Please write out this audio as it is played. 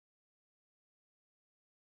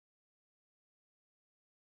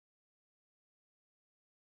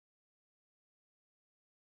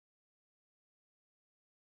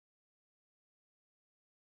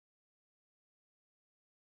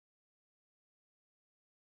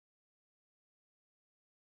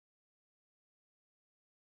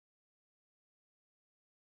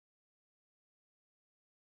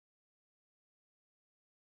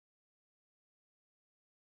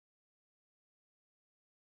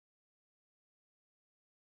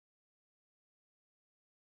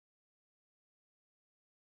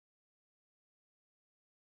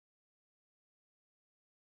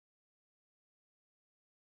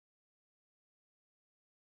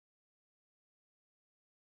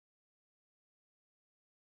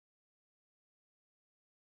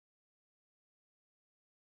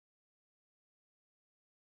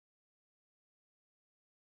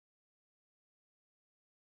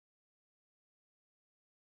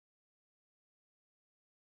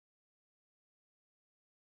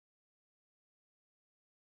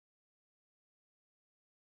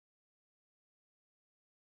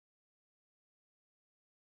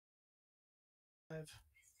Five.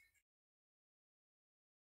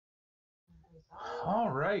 All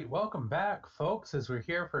right, welcome back, folks, as we're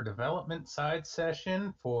here for development side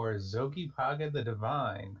session for Zoggipogga the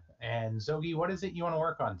Divine. And Zoggi, what is it you want to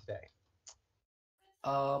work on today?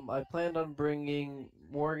 I planned on bringing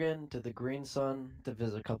Morgan to the Green Sun to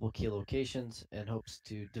visit a couple key locations in hopes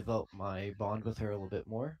to develop my bond with her a little bit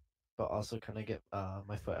more, but also kind of get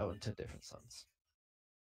my foot out into different suns.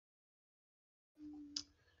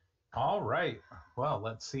 All right, well,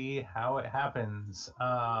 let's see how it happens.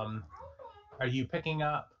 Are you picking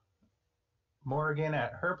up Morrigan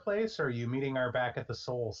at her place, or are you meeting her back at the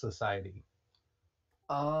Soul Society?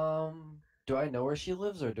 Do I know where she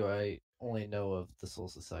lives, or do I only know of the Soul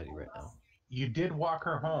Society right now? You did walk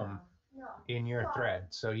her home in your thread,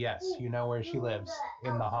 so yes, you know where she lives,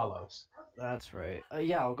 in the Hollows. That's right.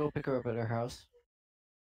 Yeah, I'll go pick her up at her house.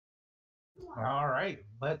 All right,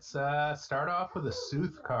 let's start off with a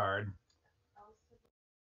Sooth card.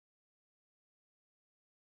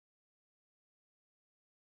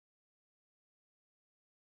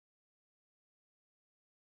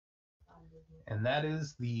 And that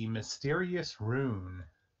is the Mysterious Rune.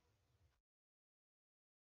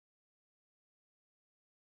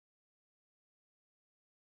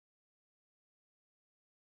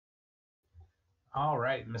 All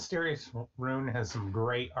right, Mysterious Rune has some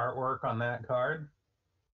great artwork on that card.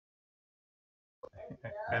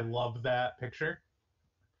 I love that picture.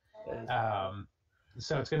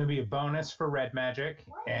 So it's going to be a bonus for red magic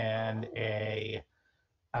and a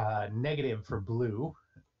negative for blue.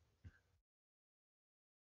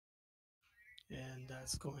 And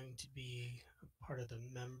that's going to be a part of the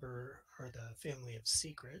member or the family of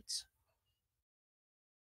secrets.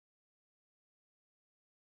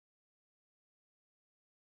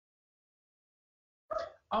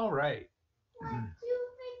 All right.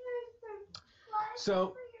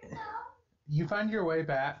 So you find your way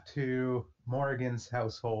back to Morrigan's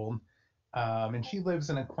household, and she lives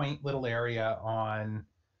in a quaint little area on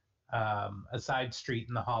a side street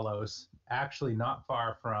in the Hollows, actually not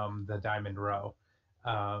far from the Diamond Row.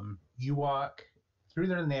 You walk through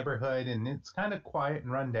the neighborhood, and it's kind of quiet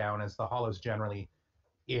and rundown, as the Hollows generally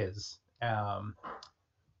is,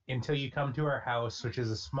 until you come to her house, which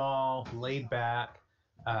is a small, laid-back,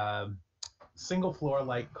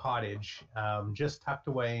 single-floor-like cottage just tucked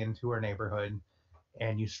away into her neighborhood.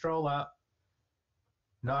 And you stroll up,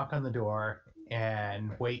 knock on the door,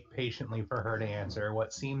 and wait patiently for her to answer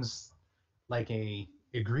what seems like a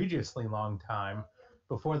egregiously long time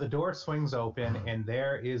before the door swings open and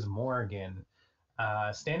there is Morrigan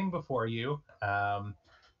standing before you,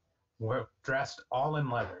 dressed all in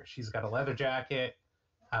leather. She's got a leather jacket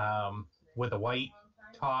with a white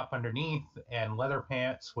top underneath and leather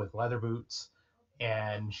pants with leather boots,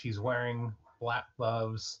 and she's wearing black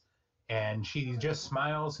gloves, and she just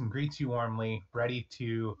smiles and greets you warmly, ready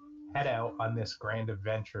to head out on this grand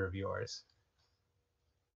adventure of yours.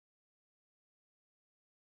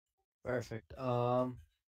 Perfect.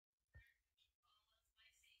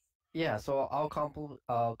 Yeah, so I'll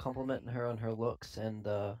compliment her on her looks and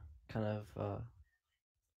kind of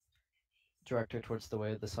direct her towards the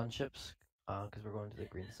way of the sun ships, because we're going to the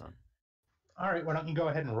Green Sun. All right, why don't you go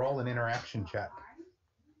ahead and roll an interaction check?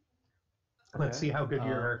 Let's Okay. see how good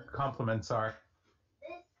your compliments are.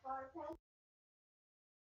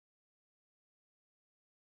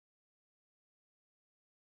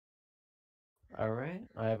 All right,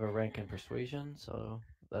 I have a rank in persuasion, so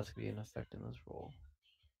that's gonna be an effect in this roll.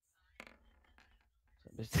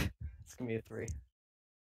 So it's gonna be a 3.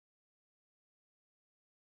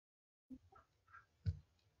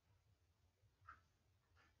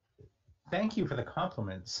 Thank you for the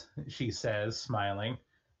compliments, she says, smiling,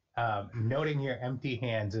 noting your empty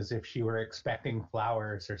hands as if she were expecting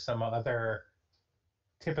flowers or some other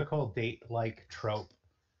typical date-like trope.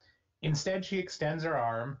 Instead, she extends her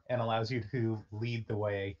arm and allows you to lead the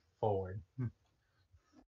way forward.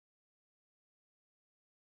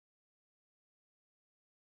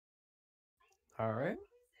 All right.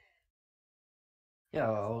 Yeah,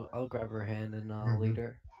 I'll grab her hand and lead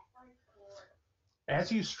her. As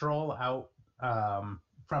you stroll out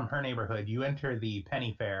from her neighborhood, you enter the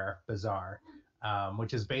Penny Fair Bazaar,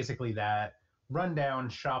 which is basically that rundown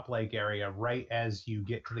shop-like area right as you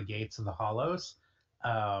get to the gates of the Hollows.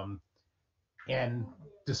 And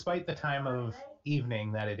despite the time of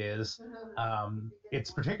evening that it is,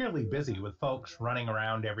 it's particularly busy with folks running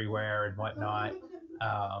around everywhere and whatnot.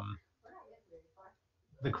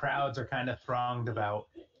 The crowds are kind of thronged about,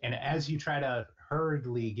 and as you try to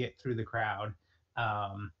hurriedly get through the crowd,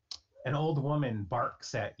 an old woman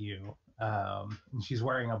barks at you, and she's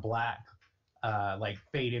wearing a black like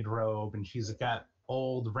faded robe, and she's got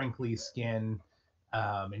old wrinkly skin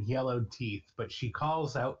and yellowed teeth. But she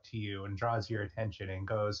calls out to you and draws your attention and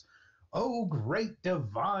goes, "Oh, great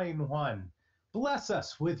divine one, bless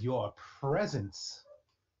us with your presence."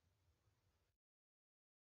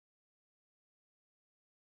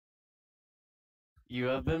 You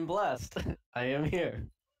have been blessed. I am here.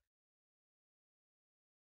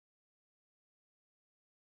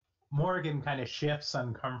 Morgan kind of shifts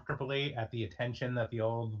uncomfortably at the attention that the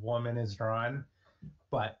old woman is drawn,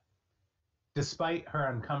 but despite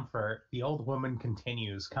her uncomfort, the old woman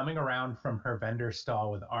continues, coming around from her vendor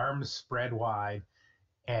stall with arms spread wide,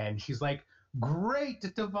 and she's like, "Great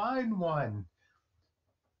divine one,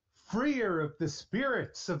 freer of the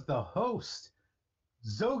spirits of the host,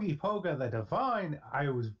 Zoggipogga the divine,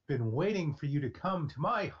 I've been waiting for you to come to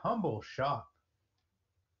my humble shop."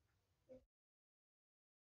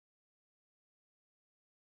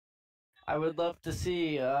 I would love to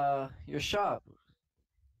see your shop.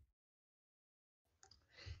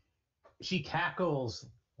 She cackles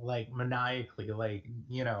like maniacally, like,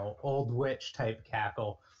 old witch type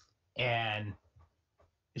cackle, and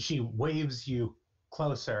she waves you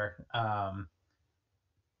closer.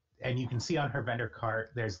 And you can see on her vendor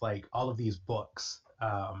cart, there's like all of these books,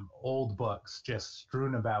 old books just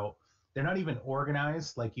strewn about. They're not even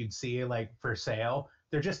organized like you'd see like for sale.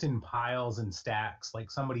 They're just in piles and stacks,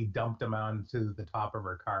 like somebody dumped them onto the top of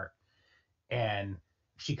her cart. And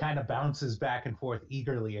she kind of bounces back and forth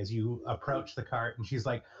eagerly as you approach the cart, and she's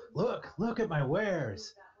like, look at my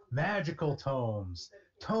wares. Magical tomes,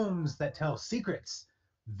 tomes that tell secrets,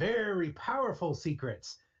 very powerful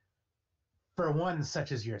secrets, for one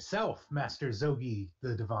such as yourself, Master Zoggi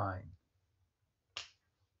the Divine.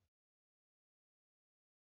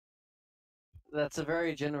 That's a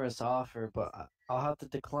very generous offer, but I'll have to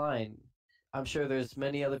decline. I'm sure there's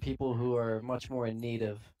many other people who are much more in need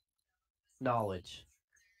of knowledge.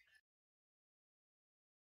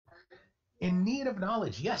 In need of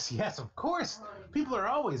knowledge. Yes, yes, of course. People are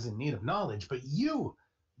always in need of knowledge, but you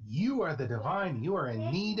are the divine. You are in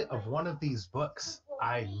need of one of these books.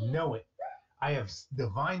 I know it. I have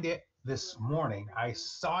divined it this morning. I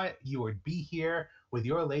saw it. You would be here with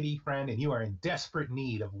your lady friend, and you are in desperate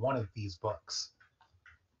need of one of these books.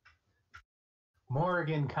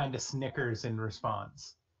 Morrigan kind of snickers in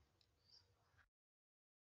response.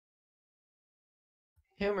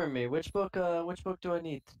 Humor me. Which book do I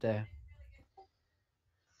need today?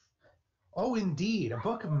 Oh, indeed, a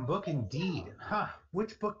book indeed. Ha!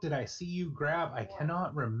 Which book did I see you grab? I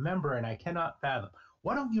cannot remember and I cannot fathom.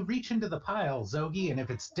 Why don't you reach into the pile, Zoggi, and if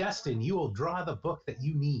it's destined, you will draw the book that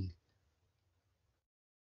you need.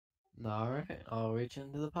 Alright, I'll reach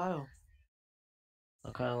into the pile.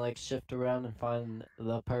 I'll kind of like shift around and find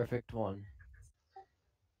the perfect one.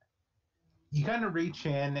 You kind of reach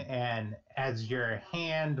in, and as your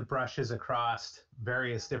hand brushes across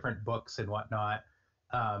various different books and whatnot,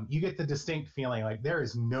 you get the distinct feeling like there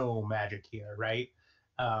is no magic here, right?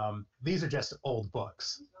 These are just old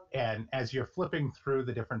books. And as you're flipping through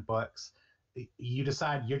the different books, you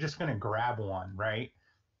decide you're just going to grab one, right?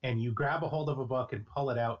 And you grab a hold of a book and pull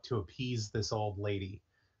it out to appease this old lady.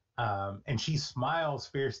 And she smiles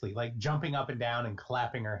fiercely, like jumping up and down and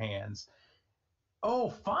clapping her hands. "Oh,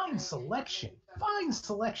 fine selection. Fine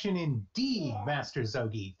selection indeed, Master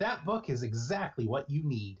Zoggi. That book is exactly what you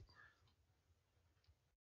need."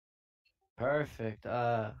 Perfect.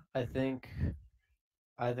 I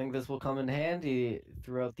think this will come in handy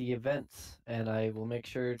throughout the events, and I will make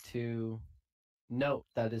sure to note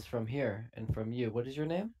that is from here and from you. What is your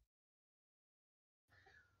name?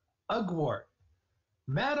 Ugwort,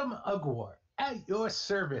 Madam Ugwort, at your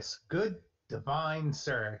service, good divine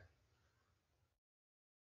sir.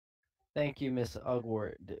 Thank you, Miss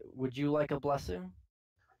Ugwort. Would you like a blessing?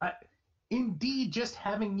 I, Indeed, just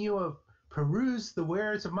having you peruse the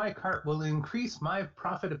wares of my cart will increase my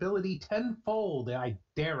profitability tenfold, I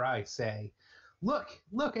say.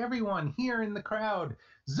 Look, everyone here in the crowd.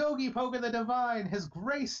 Zoggipogga the Divine has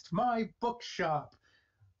graced my bookshop.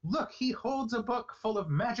 Look, he holds a book full of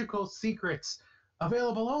magical secrets,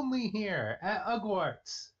 available only here at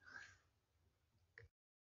Ugwarts.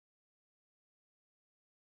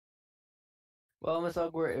 Well, Miss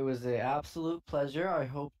Ugwort, it was an absolute pleasure. I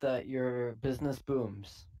hope that your business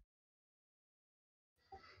booms.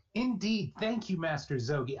 Indeed, thank you, Master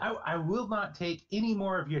Zoggi. I will not take any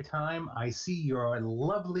more of your time. I see your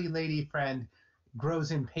lovely lady friend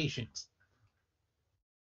grows impatient.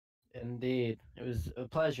 Indeed. It was a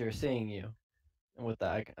pleasure seeing you. And with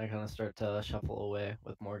that, I kind of start to shuffle away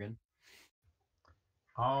with Morgan.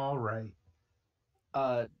 All right.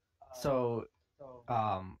 Uh, so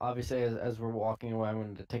Obviously, as we're walking away, I'm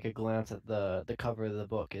going to take a glance at the cover of the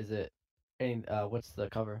book. Is it any? What's the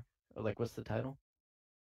cover? Or, like, what's the title?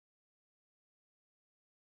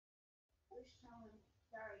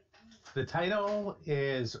 The title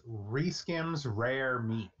is Reskim's Rare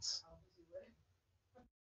Meats.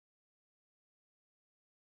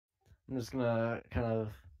 I'm just gonna kind of,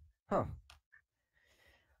 huh?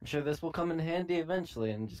 I'm sure this will come in handy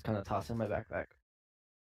eventually, and just kind of toss in my backpack.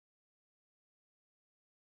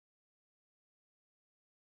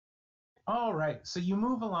 All right, so you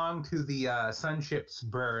move along to the sunship's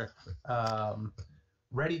berth,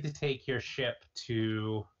 ready to take your ship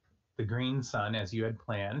to the Green Sun as you had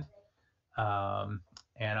planned. Um,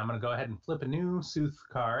 and I'm going to go ahead and flip a new Sooth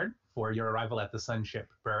card for your arrival at the sunship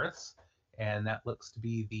berths, and that looks to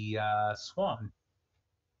be the Swan.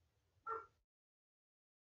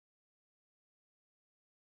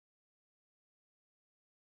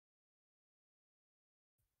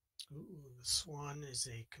 Ooh, the Swan is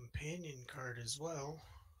a companion card as well,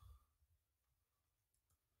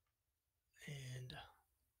 and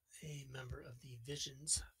a member of the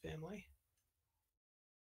Visions family.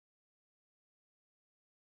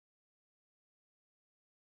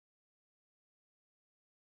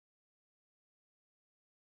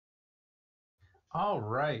 All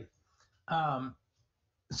right. Um,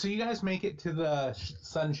 so you guys make it to the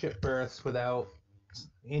sunship berths without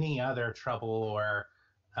any other trouble or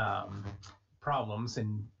um, problems,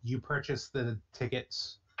 and you purchase the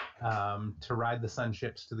tickets to ride the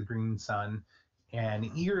sunships to the Green Sun,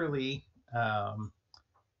 and eagerly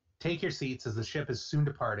take your seats as the ship is soon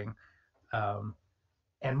departing. Um,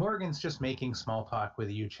 and Morgan's just making small talk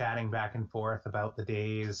with you, chatting back and forth about the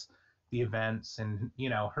days, the events, and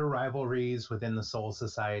her rivalries within the Soul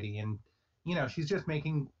Society, and she's just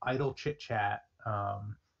making idle chit chat,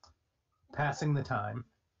 passing the time.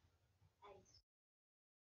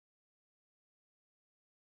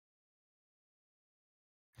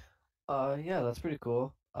 Yeah, that's pretty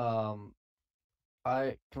cool.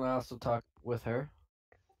 I can I also talk with her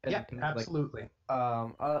Yeah, and kind of like, absolutely.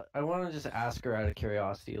 I want to just ask her out of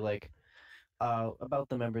curiosity, like, about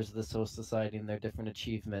the members of the Soul Society and their different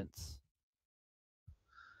achievements.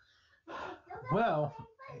 Well,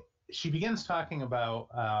 she begins talking about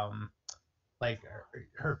like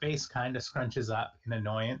her face kind of scrunches up in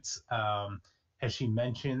annoyance as she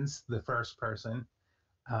mentions the first person,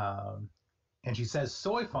 um, and she says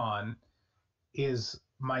Soifon is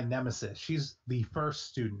my nemesis. She's the first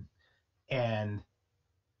student, and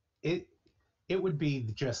it it would be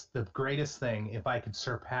just the greatest thing if I could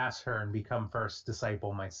surpass her and become first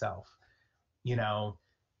disciple myself. You know,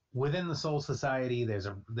 within the Soul Society, there's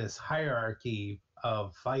this hierarchy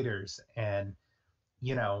of fighters, and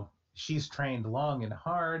she's trained long and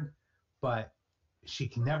hard, but she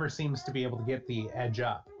never seems to be able to get the edge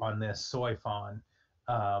up on this soy fawn,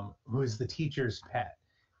 who's the teacher's pet,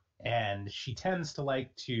 and she tends to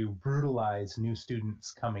like to brutalize new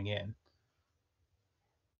students coming in.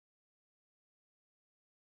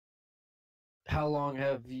 How long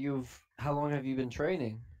have you been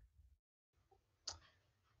training?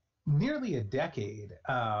 Nearly a decade.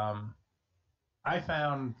 I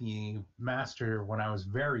found the master when I was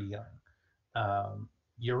very young. Um,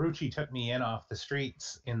 Yoruchi took me in off the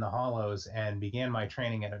streets in the hollows and began my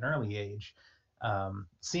training at an early age.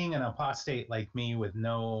 Seeing an apostate like me with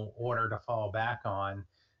no order to fall back on,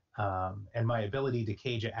 and my ability to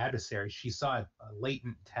cage an adversary, she saw a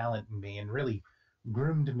latent talent in me and really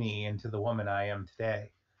groomed me into the woman I am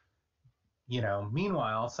today.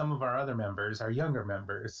 Meanwhile, some of our other members, our younger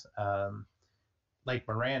members, like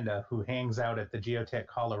Miranda, who hangs out at the Geotech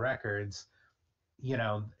Hall of Records, you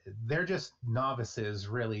know, they're just novices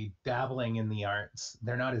really dabbling in the arts.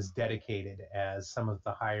 They're not as dedicated as some of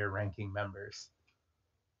the higher ranking members.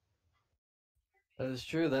 That is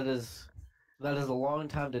true. That is a long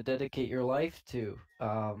time to dedicate your life to,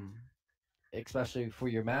 especially for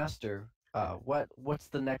your master. What's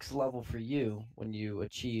the next level for you when you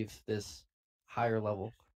achieve this higher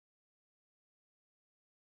level?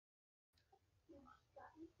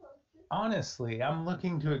 Honestly, I'm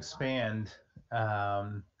looking to expand,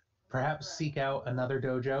 um, perhaps seek out another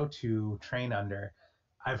dojo to train under.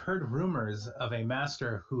 I've heard rumors of a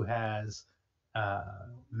master who has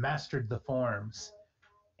mastered the forms,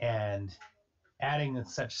 and adding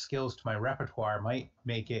such skills to my repertoire might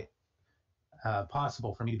make it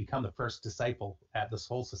possible for me to become the first disciple at the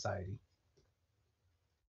Soul Society.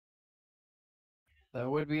 That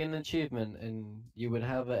would be an achievement, and you would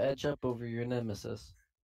have an edge up over your nemesis.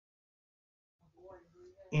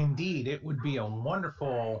 Indeed, it would be a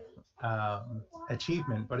wonderful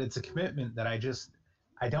achievement, but it's a commitment that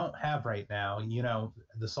I don't have right now. You know,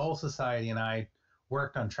 the Soul Society and I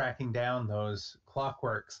worked on tracking down those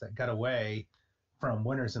clockworks that got away from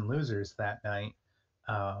winners and losers that night.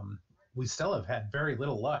 Um, we still have had very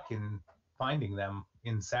little luck in finding them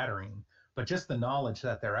in Saturnine, but just the knowledge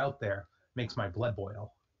that they're out there makes my blood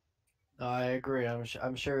boil. I agree.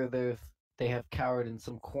 I'm sure they have cowered in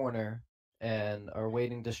some corner and are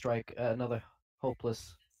waiting to strike another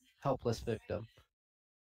hopeless, helpless victim.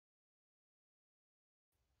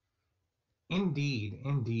 Indeed,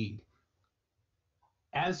 indeed.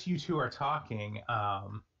 As you two are talking,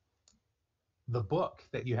 the book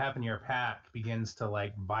that you have in your pack begins to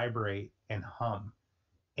like vibrate and hum,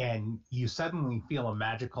 and you suddenly feel a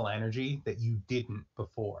magical energy that you didn't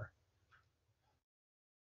before.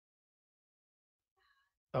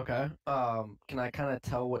 Okay. Can I kind of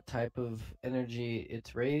tell what type of energy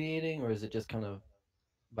it's radiating, or is it just kind of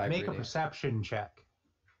Make a vibrating? perception check.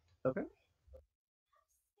 Okay.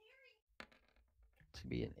 To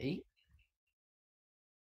be an 8.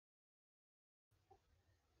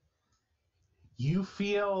 You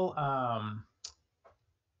feel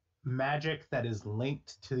magic that is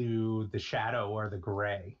linked to the shadow or the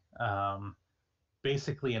gray,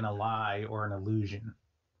 basically in a lie or an illusion.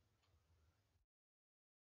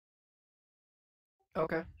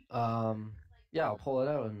 Okay. Um, yeah, I'll pull it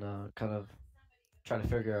out and kind of try to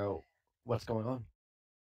figure out what's going on.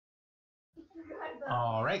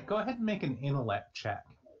 All right, go ahead and make an intellect check.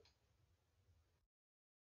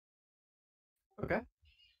 Okay.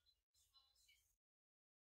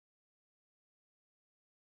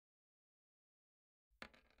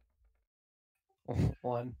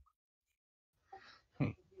 1.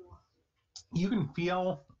 You can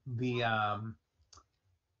feel the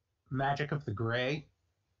magic of the gray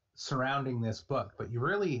surrounding this book, but you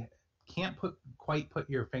really can't quite put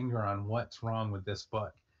your finger on what's wrong with this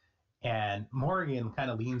book. And Morrigan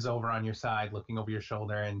kind of leans over on your side, looking over your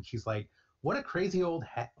shoulder, and she's like, "What a crazy old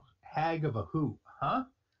hag of a hoot, huh?"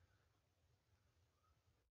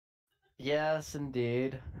 Yes,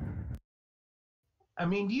 indeed. I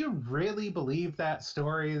mean, do you really believe that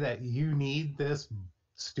story that you need this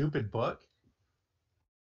stupid book?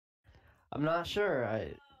 I'm not sure.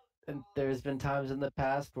 And there's been times in the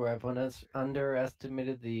past where I've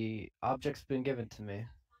underestimated the objects been given to me,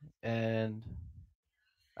 and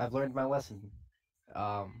I've learned my lesson.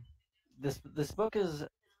 Um, this book is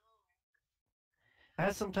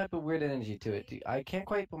has some type of weird energy to it. I can't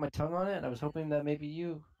quite put my tongue on it, and I was hoping that maybe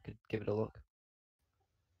you could give it a look.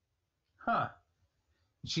 Huh.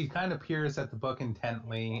 She kind of peers at the book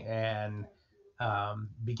intently and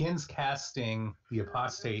begins casting the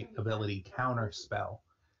apostate ability counterspell.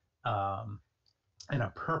 Um, and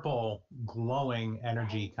a purple glowing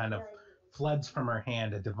energy kind of floods from her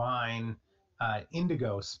hand. A divine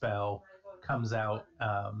indigo spell comes out,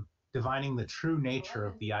 divining the true nature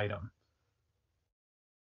of the item.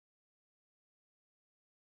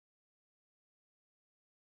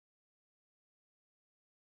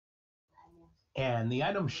 And the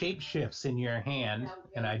item shapeshifts in your hand,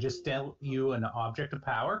 and I just dealt you an object of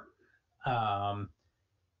power. Um,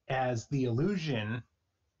 as the illusion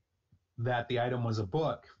that the item was a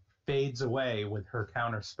book fades away with her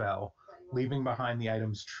counterspell, leaving behind the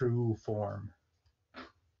item's true form.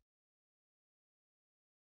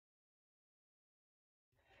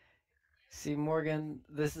 See, Morgan,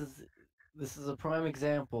 this is a prime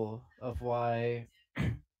example of why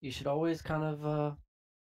you should always kind of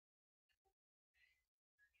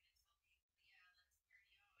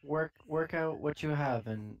work out what you have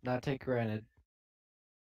and not take granted.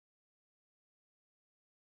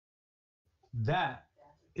 That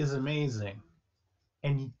is amazing.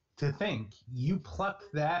 And to think you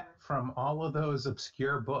plucked that from all of those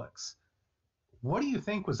obscure books. What do you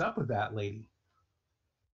think was up with that lady?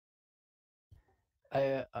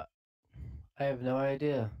 I uh, I have no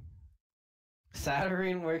idea.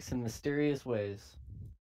 Saturn works in mysterious ways.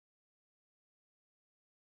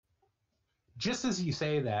 Just as you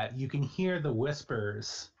say that, you can hear the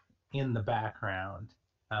whispers in the background.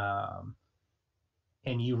 Um,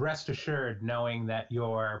 and you rest assured knowing that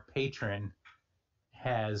your patron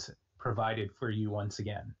has provided for you once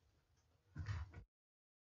again.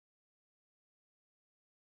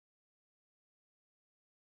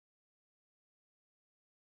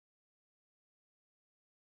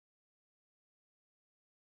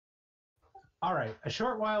 All right, a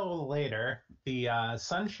short while later, the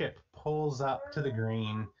sunship pulls up to the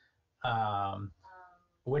green, um,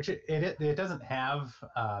 which it doesn't have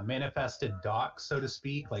manifested docks, so to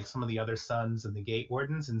speak, like some of the other suns and the gate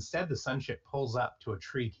wardens. Instead, the sunship pulls up to a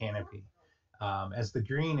tree canopy, as the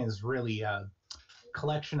green is really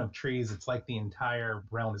collection of trees. It's like the entire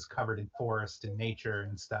realm is covered in forest and nature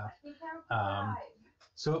and stuff. Um,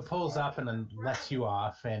 so it pulls up and then lets you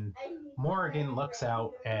off, and Morrigan looks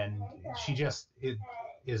out, and she just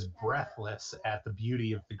is breathless at the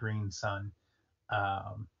beauty of the green sun.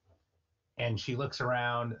 Um, and she looks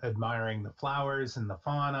around, admiring the flowers and the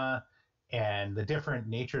fauna and the different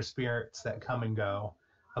nature spirits that come and go.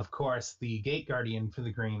 Of course, the gate guardian for the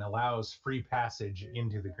green allows free passage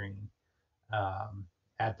into the green um,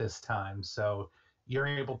 at this time. So you're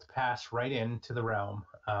able to pass right into the realm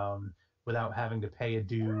without having to pay a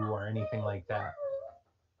due or anything like that.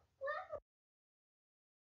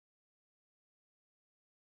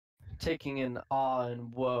 Taking in awe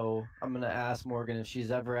and woe, I'm gonna ask Morgan if she's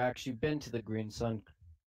ever actually been to the Green Sun.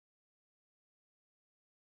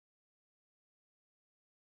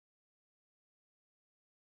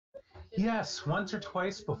 Yes, once or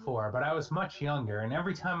twice before, but I was much younger, and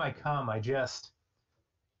every time I come, I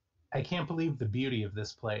can't believe the beauty of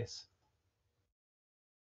this place.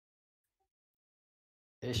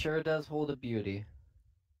 It sure does hold a beauty.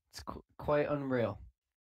 It's quite unreal.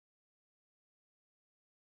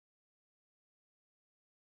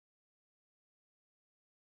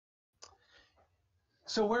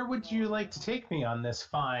 So where would you like to take me on this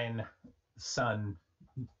fine sun,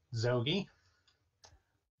 Zoggi?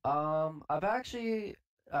 I've actually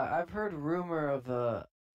I've heard rumor of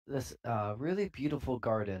this really beautiful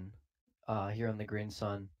garden here on the Green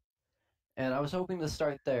Sun, and I was hoping to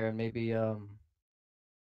start there and maybe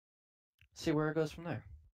see where it goes from there.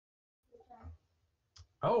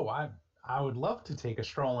 Oh, I would love to take a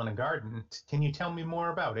stroll in a garden. Can you tell me more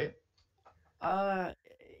about it? Uh,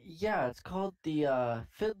 yeah, it's called the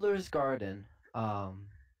Fiddler's Garden. Um,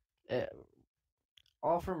 it,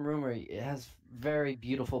 all from rumor, it has very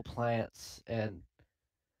beautiful plants and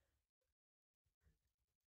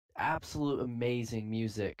absolute amazing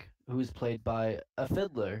music. Who's played by a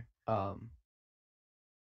fiddler?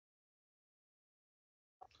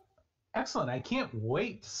 Excellent. I can't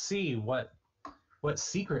wait to see what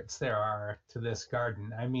secrets there are to this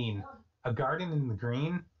garden. I mean, a garden in the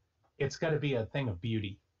green, it's got to be a thing of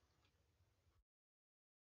beauty.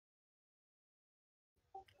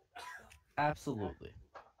 Absolutely.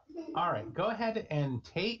 All right, go ahead and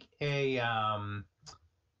take a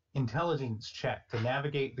intelligence check to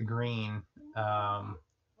navigate the green um,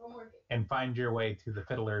 and find your way to the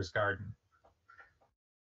Fiddler's Garden.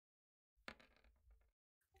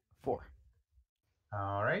 4.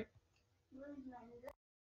 All right.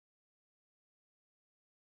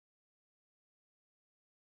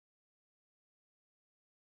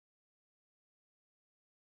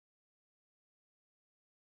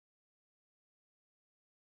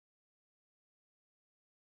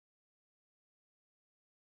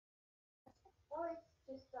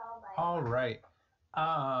 All right.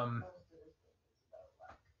 Um,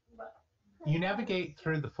 you navigate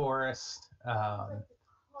through the forest,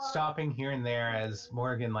 stopping here and there as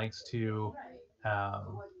Morgan likes to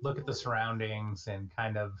look at the surroundings and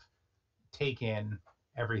kind of take in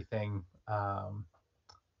everything.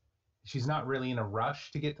 She's not really in a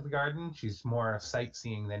rush to get to the garden. She's more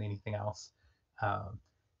sightseeing than anything else. Um,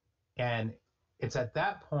 and it's at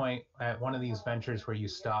that point, at one of these ventures where you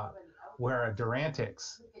stop, where a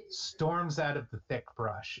Durantix storms out of the thick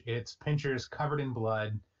brush. Its pincers covered in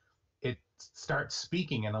blood. It starts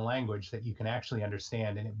speaking in a language that you can actually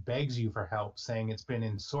understand, and it begs you for help, saying it's been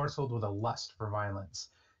ensorcelled with a lust for violence.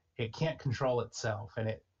 It can't control itself, and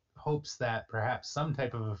it hopes that perhaps some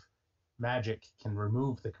type of magic can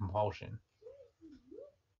remove the compulsion.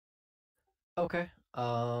 Okay.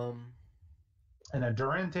 And a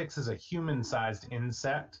Durantix is a human-sized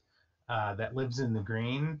insect that lives in the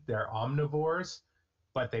green. They're omnivores,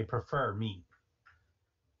 but they prefer meat.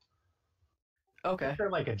 Okay. They're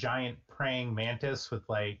like a giant praying mantis with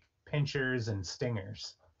like pinchers and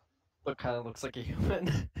stingers. What kind of looks like a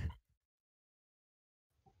human?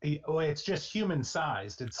 Well, it's just human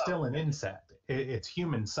sized. It's still an insect. It's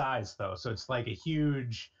human sized though, so it's like a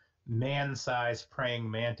huge man-sized praying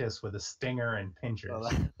mantis with a stinger and pinchers.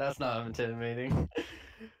 Well, that's not intimidating.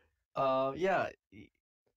 Yeah.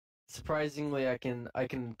 Surprisingly, I can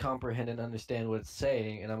comprehend and understand what it's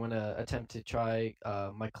saying, and I'm gonna attempt to try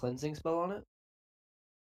my cleansing spell on it,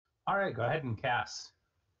 All right, go ahead and cast.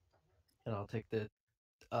 and I'll take the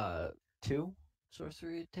 2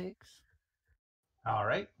 sorcery it takes. All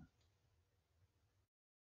right.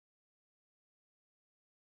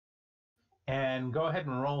 And go ahead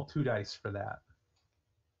and roll 2 dice for that.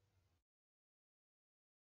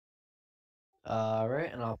 All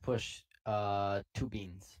right, and I'll push 2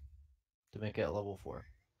 beans to make it level 4.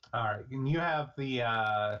 All right, and you have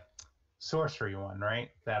the sorcery one,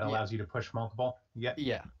 right? That allows you to push multiple. Yep.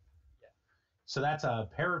 Yeah. So that's a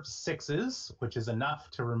pair of 6s, which is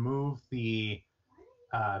enough to remove the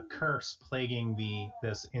curse plaguing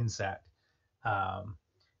this insect.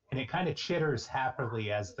 And it kind of chitters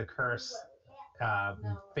happily as the curse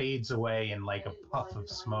fades away in like a puff of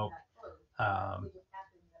smoke.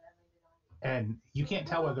 And you can't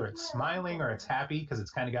tell whether it's smiling or it's happy because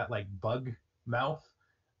it's kind of got like bug mouth.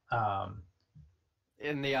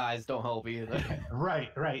 And the eyes don't help either. Right.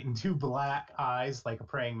 And 2 black eyes like a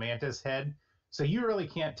praying mantis head. So you really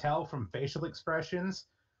can't tell from facial expressions,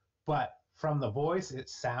 but from the voice, it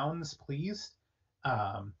sounds pleased.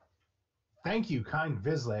 Thank you, kind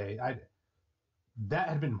Visley. That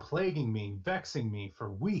had been plaguing me, vexing me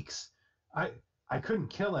for weeks. I couldn't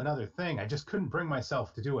kill another thing. I just couldn't bring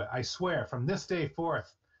myself to do it. I swear, from this day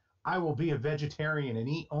forth, I will be a vegetarian and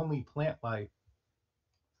eat only plant life.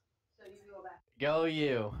 Go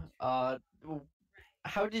you. How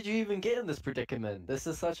did you even get in this predicament? This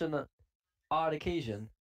is such an odd occasion.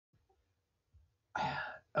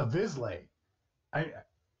 A Visley.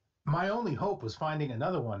 My only hope was finding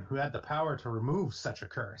another one who had the power to remove such a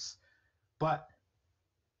curse. But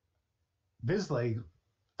Visley,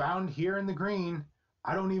 found here in the green,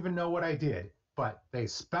 I don't even know what I did, but they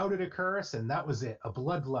spouted a curse and that was it. A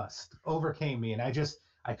bloodlust overcame me and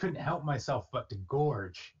I couldn't help myself but to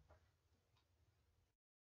gorge.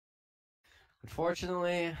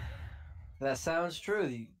 Unfortunately, that sounds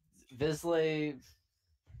true. Visley,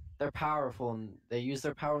 they're powerful and they use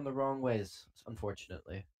their power in the wrong ways,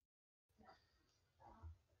 unfortunately.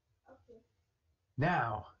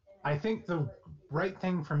 Now, I think the right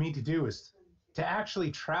thing for me to do is to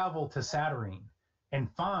actually travel to Saturnine and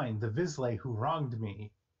find the Visley who wronged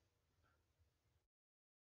me.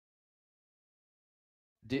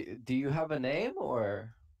 Do you have a name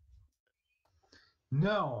or?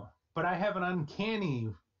 No, but I have an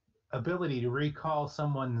uncanny ability to recall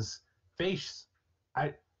someone's face.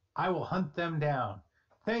 I will hunt them down.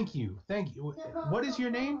 Thank you. What is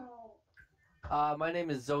your name? My name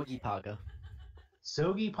is Zoggipogga.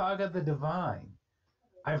 Zoggipogga the Divine.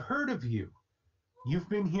 I've heard of you. You've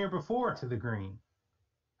been here before to the Green.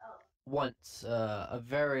 Once, a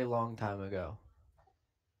very long time ago.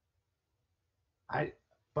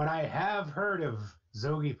 But I have heard of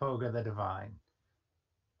Zoggipogga the Divine.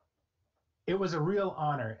 It was a real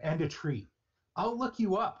honor and a treat. I'll look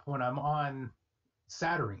you up when I'm on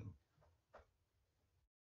Saturnine.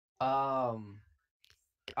 I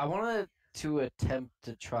wanted to attempt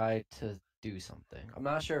to try to do something. I'm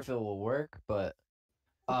not sure if it will work, but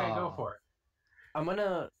okay, go for it. I'm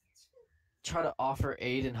gonna try to offer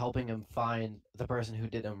aid in helping him find the person who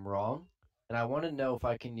did him wrong, and I want to know if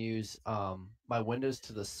I can use my windows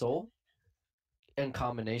to the soul in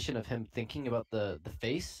combination of him thinking about the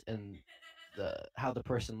face and how the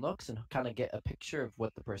person looks, and kind of get a picture of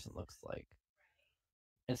what the person looks like,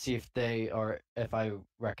 and see if I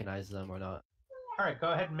recognize them or not. All right,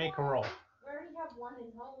 go ahead and make a roll. We already have one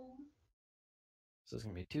in home. So it's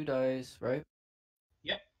gonna be 2 dice, right?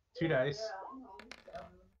 Yep, 2 dice.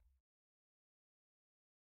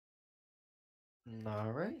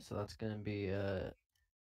 All right, so that's gonna be a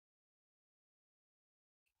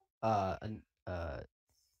 10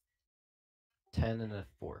 and a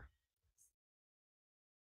 4.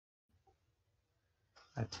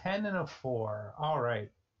 A 10 and a 4. All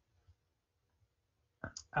right.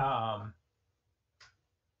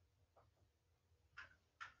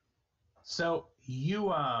 So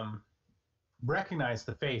you recognize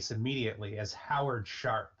the face immediately as Howard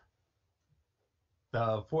Sharp,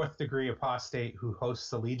 the 4th degree apostate who hosts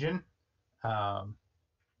the Legion.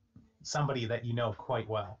 Somebody that you know quite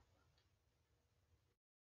well.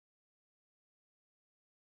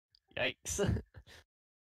 Yikes.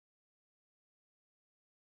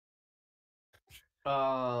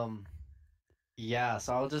 Yeah,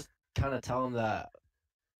 so I'll just kind of tell him that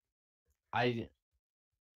I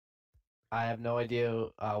have no idea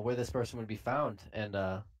where this person would be found, and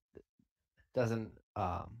doesn't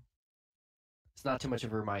it's not too much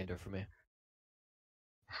of a reminder for me.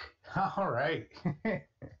 All right.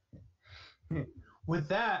 With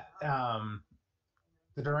that,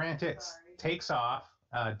 the Durantix takes off,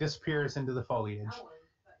 disappears into the foliage,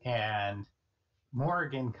 and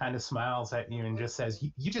Morrigan kind of smiles at you and just says,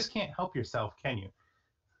 "You just can't help yourself, can you?"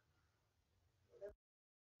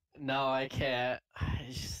 No, I can't.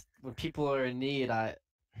 When people are in need, I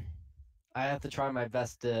have to try my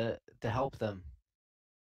best to help them.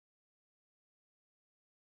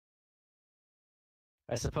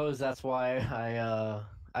 I suppose that's why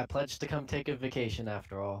I pledged to come take a vacation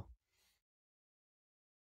after all.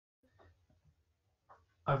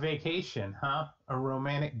 A vacation, huh? A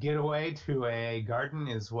romantic getaway to a garden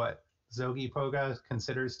is what Zoggipogga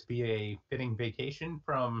considers to be a fitting vacation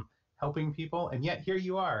from helping people. And yet here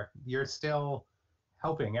you are. You're still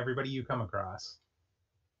helping everybody you come across.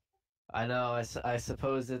 I know. I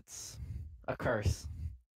suppose it's a curse.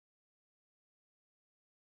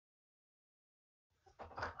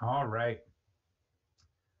 All right.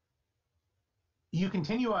 You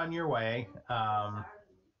continue on your way,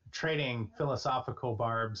 trading philosophical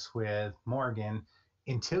barbs with Morrigan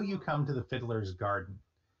until you come to the Fiddler's Garden.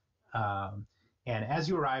 Um, and as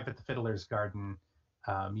you arrive at the Fiddler's Garden,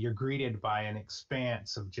 you're greeted by an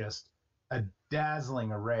expanse of just a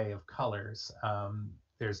dazzling array of colors.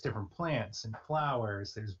 There's different plants and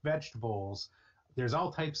flowers, there's vegetables, there's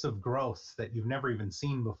all types of growths that you've never even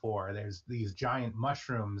seen before. There's these giant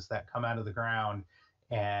mushrooms that come out of the ground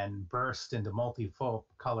and burst into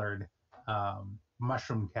multicolored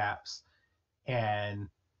mushroom caps. And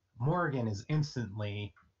Morrigan is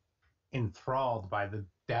instantly enthralled by the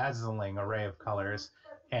dazzling array of colors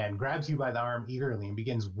and grabs you by the arm eagerly and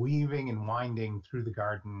begins weaving and winding through the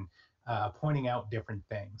garden, pointing out different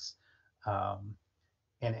things. Um,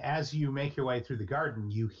 and as you make your way through the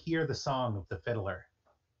garden, you hear the song of the fiddler.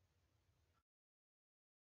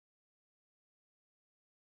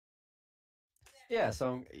 Yeah,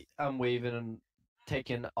 so I'm waving and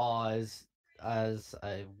taking awe as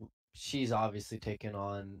I she's obviously taken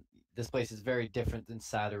on. This place is very different than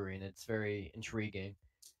Saturnine. It's very intriguing,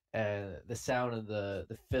 and the sound of the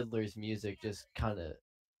fiddler's music just kind of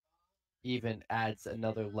even adds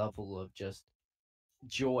another level of just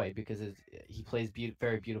joy because he plays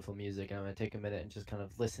very beautiful music. And I'm gonna take a minute and just kind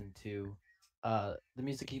of listen to the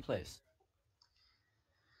music he plays.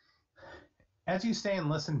 As you stay and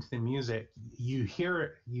listen to the music, you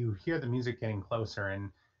hear the music getting closer,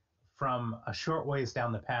 and from a short ways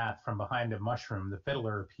down the path, from behind a mushroom, the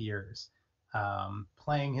fiddler appears,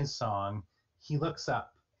 playing his song. He looks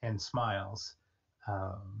up and smiles,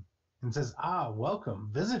 and says, "Ah, welcome,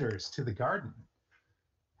 visitors to the garden.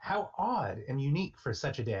 How odd and unique for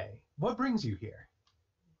such a day. What brings you here?"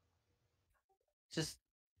 Just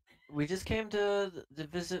we just came to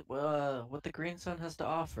visit what the Green Sun has to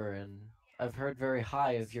offer, and I've heard very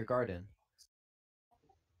high of your garden.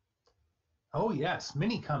 "Oh, yes,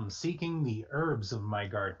 many come seeking the herbs of my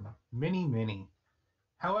garden. Many, many.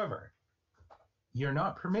 However, you're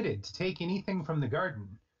not permitted to take anything from the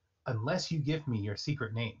garden unless you give me your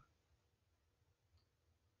secret name."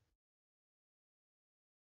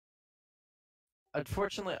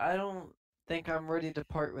 Unfortunately, I don't think I'm ready to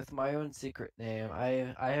part with my own secret name.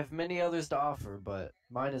 I have many others to offer, but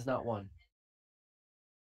mine is not one.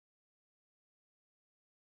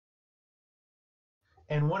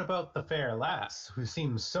 "And what about the fair lass who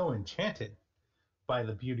seems so enchanted by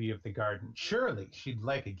the beauty of the garden? Surely she'd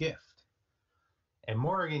like a gift." And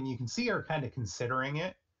Morrigan, you can see her kind of considering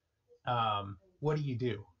it. What do you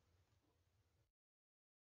do?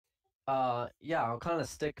 Yeah, I'll kind of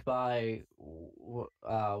stick by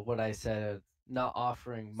what I said, not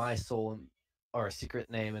offering my soul or a secret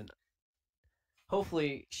name, and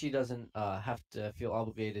hopefully she doesn't have to feel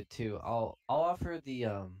obligated to. I'll offer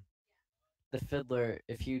the fiddler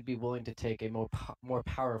if he'd be willing to take a more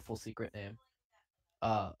powerful secret name,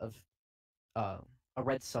 of uh a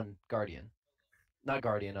red sun guardian, not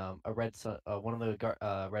guardian, a red sun, one of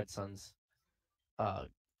the red sun's uh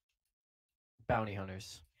bounty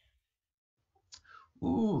hunters.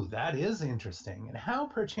 Ooh, that is interesting. And how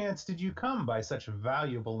perchance did you come by such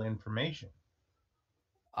valuable information?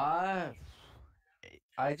 I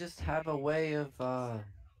I just have a way of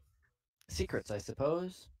secrets, I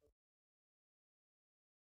suppose.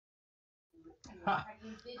 Ha,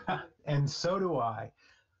 ha, and so do I.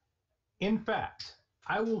 In fact,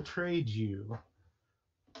 I will trade you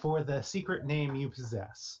for the secret name you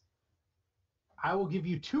possess. I will give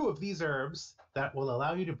you two of these herbs that will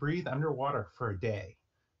allow you to breathe underwater for a day.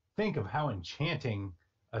 Think of how enchanting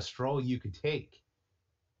a stroll you could take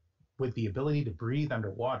with the ability to breathe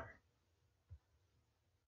underwater.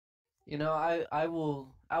 You know, I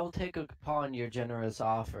will take upon your generous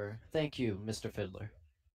offer. Thank you, Mr. Fiddler.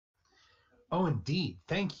 Oh, indeed.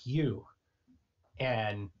 Thank you.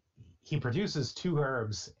 And he produces two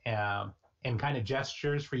herbs, and kind of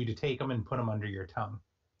gestures for you to take them and put them under your tongue.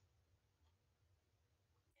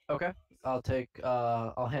 Okay.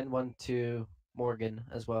 I'll hand one to Morgan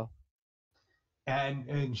as well.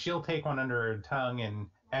 And she'll take one under her tongue, and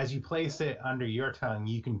as you place it under your tongue,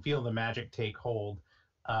 you can feel the magic take hold.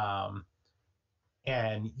 Um,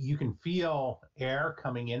 and you can feel air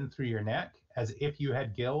coming in through your neck as if you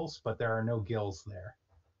had gills, but there are no gills there.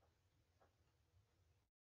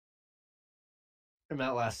 And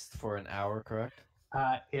that lasts for an hour, correct?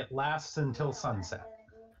 It lasts until sunset.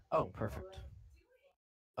 Oh, perfect.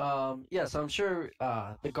 Yeah, so I'm sure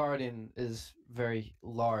the garden is very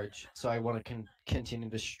large, so I want to continue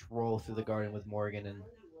to stroll through the garden with Morgan and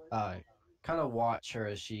uh, kind of watch her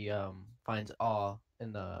as she finds awe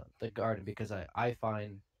in the garden because I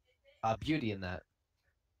find beauty in that.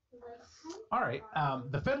 All right.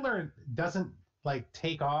 The fiddler doesn't like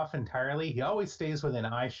take off entirely. He always stays within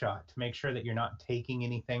eyeshot to make sure that you're not taking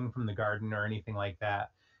anything from the garden or anything like that.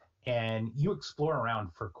 And you explore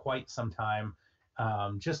around for quite some time,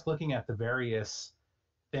 just looking at the various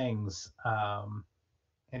things.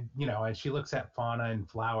 And as she looks at fauna and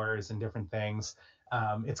flowers and different things,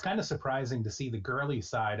 it's kind of surprising to see the girly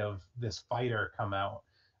side of this fighter come out,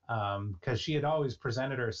 because she had always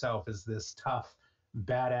presented herself as this tough,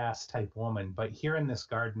 badass type woman. But here in this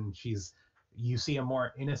garden, you see a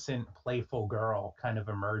more innocent, playful girl kind of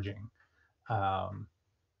emerging. Um,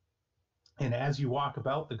 and as you walk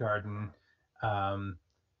about the garden, um,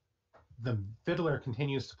 the fiddler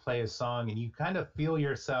continues to play his song, and you kind of feel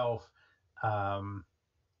yourself um,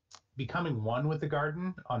 becoming one with the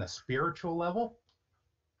garden on a spiritual level.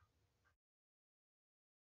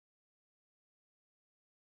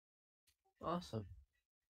 Awesome.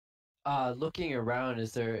 Looking around,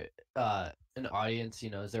 is there an audience?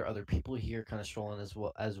 Is there other people here kind of strolling as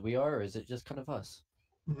well as we are, or is it just kind of us?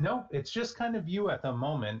 No, it's just kind of you at the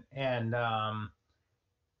moment. And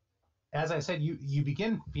as I said, you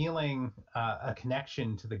begin feeling a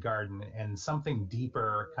connection to the garden and something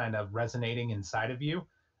deeper kind of resonating inside of you.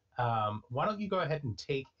 Why don't you go ahead and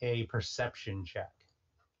take a perception check?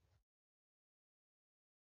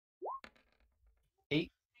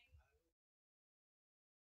 8.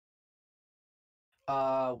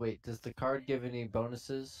 Wait, does the card give any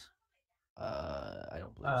bonuses? I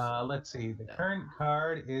don't believe so. Let's see. The No. current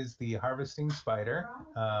card is the Harvesting Spider.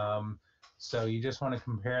 So you just want to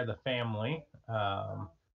compare the family.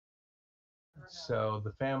 So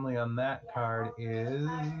the family on that card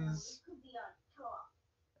is,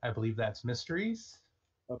 I believe that's Mysteries.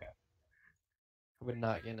 Okay. I would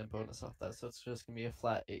not get a bonus off that, so it's just gonna be a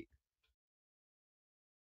flat 8.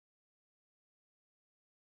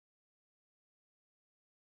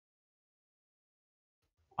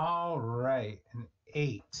 All right, an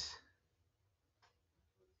 8.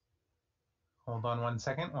 Hold on one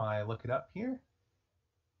second while I look it up here.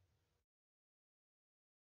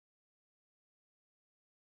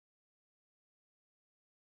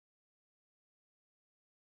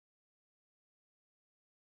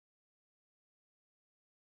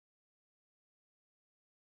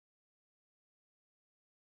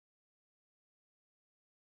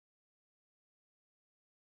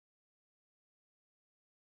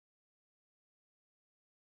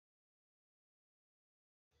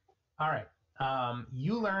 All right.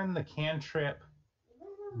 You learn the cantrip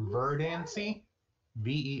Verdancy,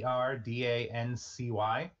 Verdancy,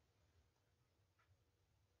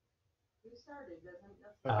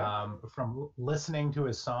 Okay. from listening to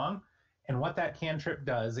his song. And what that cantrip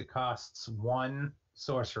does, it costs 1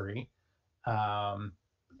 sorcery, um,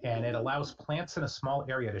 and it allows plants in a small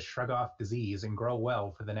area to shrug off disease and grow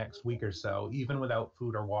well for the next week or so, even without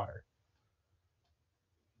food or water.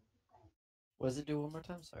 What does it do one more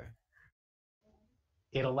time? Sorry.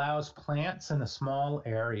 It allows plants in a small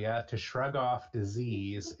area to shrug off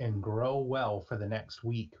disease and grow well for the next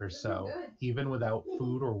week or so, even without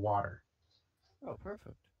food or water. Oh,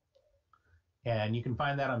 perfect. And you can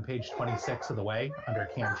find that on page 26 of the way under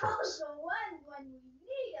cantrips.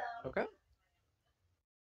 Okay.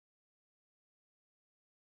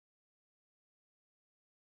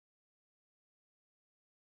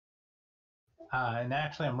 And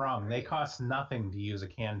actually, I'm wrong. They cost nothing to use a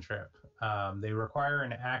cantrip. They require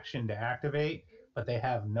an action to activate, but they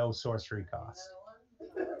have no sorcery cost.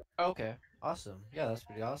 Okay. Awesome. Yeah, that's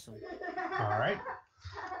pretty awesome. All right.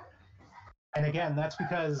 And again, that's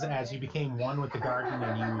because as you became one with the garden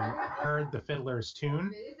and you heard the fiddler's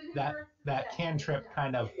tune, that cantrip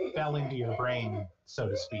kind of fell into your brain, so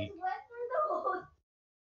to speak.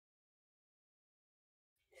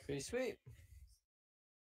 Pretty sweet.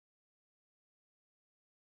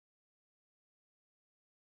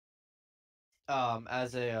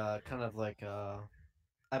 As a kind of like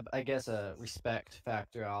I guess a respect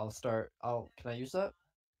factor, can I use that?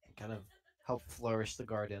 Kind of help flourish the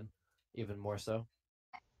garden even more so.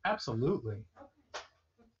 Absolutely.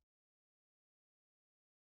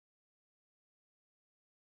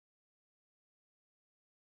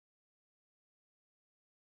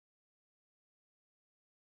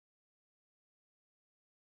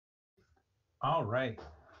 All right.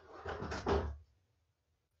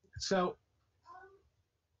 So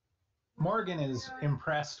Morgan is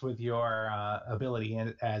impressed with your ability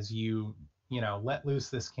as you let loose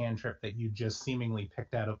this cantrip that you just seemingly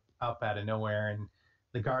picked up out of nowhere, and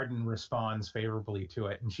the garden responds favorably to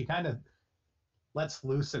it. And she kind of lets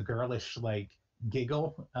loose a girlish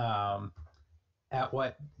giggle at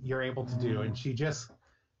what you're able to do, and she just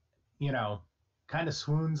kind of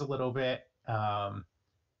swoons a little bit.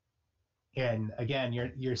 And again,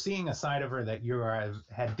 you're seeing a side of her that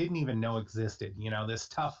didn't even know existed. This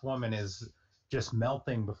tough woman is just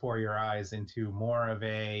melting before your eyes into more of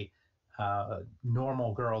a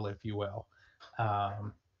normal girl, if you will.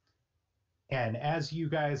 And as you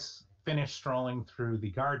guys finish strolling through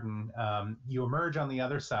the garden, you emerge on the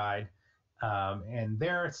other side, and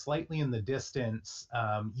there, slightly in the distance,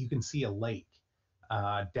 you can see a lake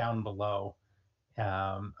down below,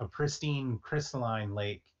 a pristine, crystalline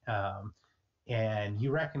lake. And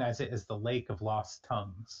you recognize it as the Lake of Lost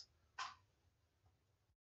Tongues.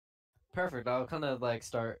 Perfect. I'll kind of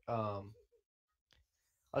start. I'll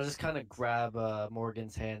just kind of grab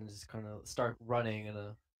Morgan's hand and just kind of start running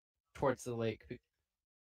towards the lake.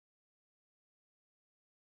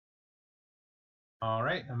 All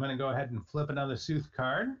right, I'm going to go ahead and flip another Sooth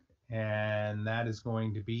card, and that is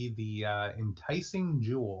going to be the Enticing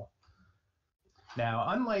Jewel. Now,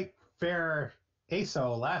 unlike Fair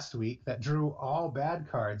ASO last week that drew all bad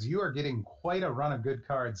cards, you are getting quite a run of good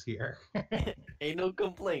cards here. Ain't no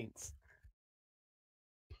complaints.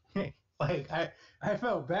 I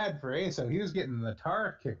felt bad for ASO. He was getting the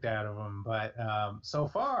tar kicked out of him, but so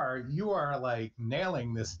far you are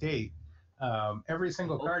nailing this date. Every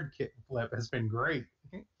single card flip has been great.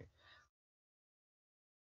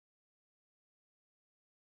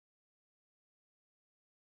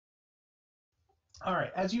 All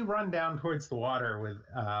right, as you run down towards the water with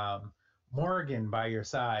Morrigan by your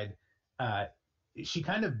side, she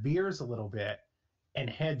kind of veers a little bit and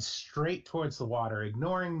heads straight towards the water,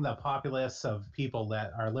 ignoring the populace of people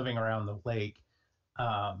that are living around the lake.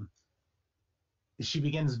 She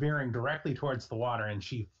begins veering directly towards the water, and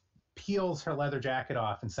she peels her leather jacket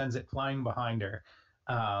off and sends it flying behind her,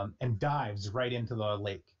 and dives right into the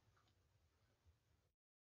lake.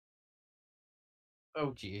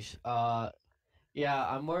 Oh, geez. Yeah,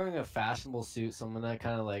 I'm wearing a fashionable suit, so I'm gonna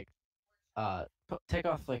kind of take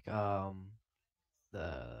off the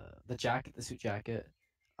jacket, the suit jacket,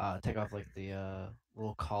 take off the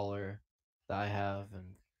little collar that I have, and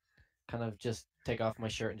kind of just take off my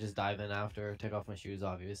shirt and just dive in after. Take off my shoes,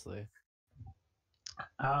 obviously.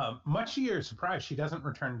 Much to your surprise, she doesn't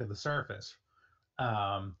return to the surface.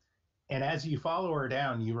 And as you follow her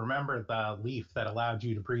down, you remember the leaf that allowed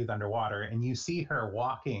you to breathe underwater, and you see her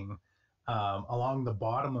walking along the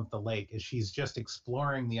bottom of the lake as she's just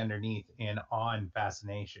exploring the underneath in awe and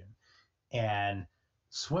fascination. And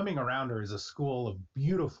swimming around her is a school of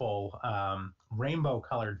beautiful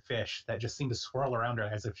rainbow-colored fish that just seem to swirl around her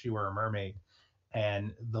as if she were a mermaid.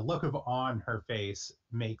 And the look of awe on her face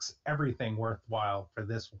makes everything worthwhile for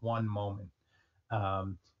this one moment.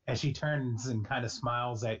 As she turns and kind of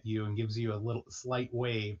smiles at you and gives you a little slight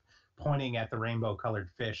wave, pointing at the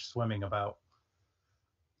rainbow-colored fish swimming about.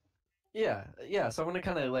 Yeah. So I'm gonna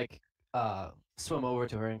kind of swim over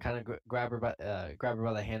to her and kind of grab her by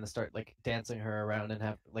the hand and start dancing her around and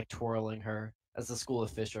have twirling her as the school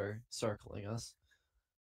of fish are circling us.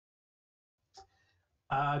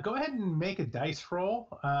 Go ahead and make a dice roll,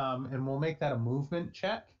 and we'll make that a movement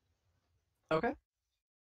check. Okay.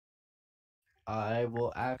 I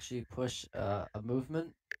will actually push a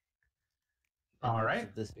movement. All right.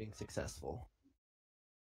 Of this being successful.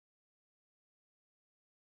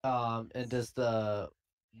 And does the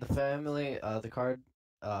family, the card,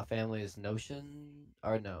 family's notion,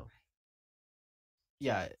 or no?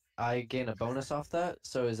 Yeah, I gain a bonus off that.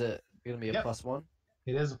 So is it gonna be a +1?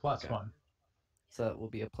 It is a +1. So that will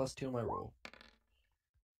be a +2 on my roll.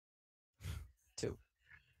 2.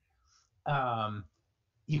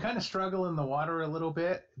 You kind of struggle in the water a little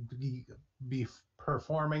bit, be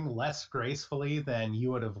performing less gracefully than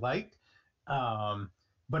you would have liked.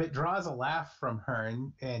 But it draws a laugh from her,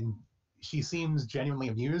 and she seems genuinely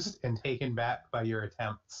amused and taken back by your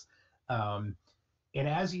attempts. And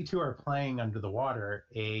as you two are playing under the water,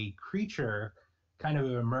 a creature kind of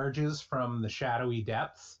emerges from the shadowy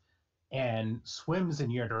depths and swims in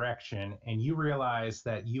your direction, and you realize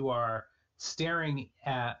that you are staring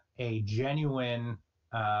at a genuine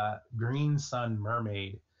green sun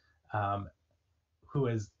mermaid, who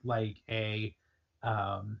is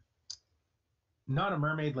not a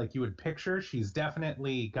mermaid like you would picture. She's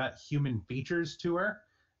definitely got human features to her,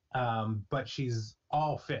 but she's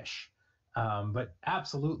all fish, but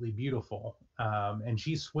absolutely beautiful. And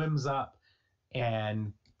she swims up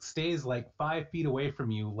and stays like 5 feet away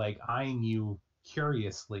from you, like eyeing you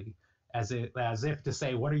curiously, as if to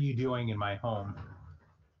say, "What are you doing in my home?"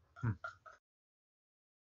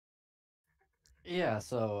 Yeah,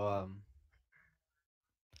 so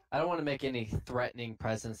I don't want to make any threatening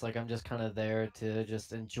presence. Like I'm just kind of there to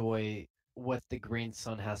just enjoy what the green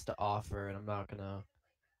sun has to offer, and I'm not gonna.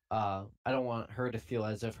 I don't want her to feel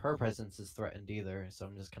as if her presence is threatened either. So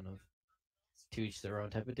I'm just kind of to each their own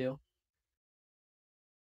type of deal.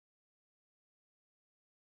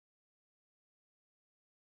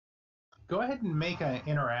 Go ahead and make an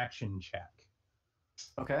interaction check.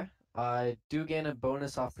 Okay. I do gain a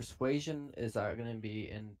bonus off persuasion. Is that going to be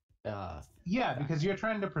in? Yeah, because you're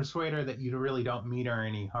trying to persuade her that you really don't mean her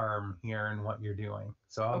any harm here in what you're doing.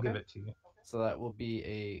 So I'll give Okay. it to you. So that will be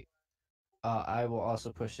a. I will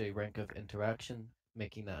also push a rank of interaction,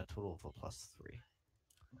 making that a total of a +3.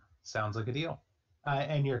 Sounds like a deal.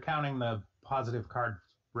 And you're counting the positive card,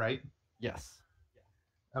 right? Yes.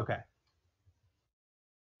 Okay.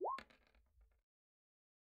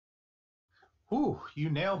 Ooh, you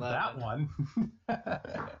nailed that 11. one.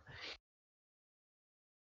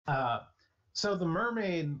 uh, so the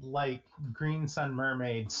mermaid, like Green Sun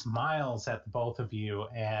Mermaid, smiles at both of you,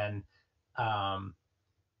 and um,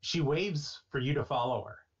 she waves for you to follow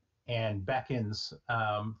her and beckons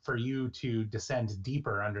for you to descend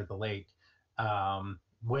deeper under the lake,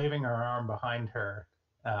 waving her arm behind her,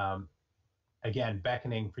 um, again,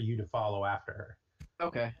 beckoning for you to follow after her.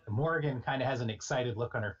 Okay. Morrigan kind of has an excited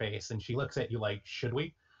look on her face, and she looks at you like, "Should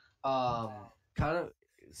we?" Kind of.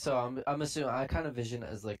 So I'm assuming I kind of vision it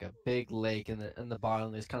as like a big lake, and in the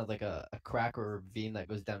bottom there's kind of like a crack or a ravine that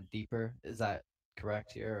goes down deeper. Is that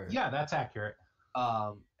correct here? Or... Yeah, that's accurate.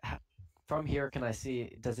 Um, from here, can I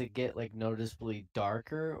see? Does it get like noticeably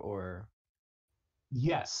darker, or?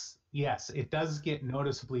 Yes, it does get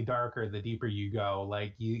noticeably darker the deeper you go.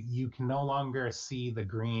 Like you can no longer see the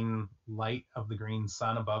green light of the green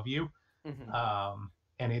sun above you, Mhm.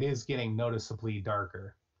 and it is getting noticeably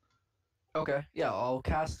darker. Okay, yeah, I'll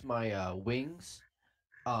cast my wings.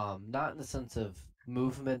 Not in the sense of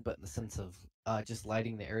movement, but in the sense of just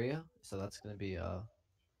lighting the area. So that's gonna be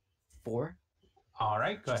 4. All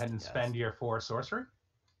right, go Just ahead to and spend cast. your 4 sorcery.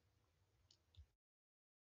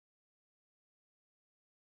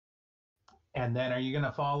 And then are you going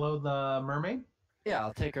to follow the mermaid? Yeah,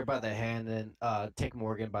 I'll take her by the hand and take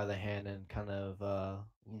Morgan by the hand and kind of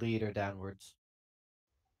lead her downwards.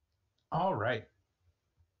 All right.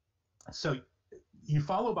 So you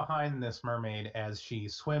follow behind this mermaid as she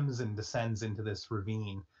swims and descends into this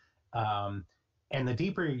ravine. Um, and the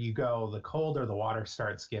deeper you go, the colder the water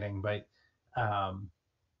starts getting. But um,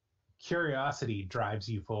 curiosity drives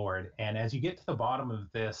you forward. And as you get to the bottom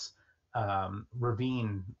of this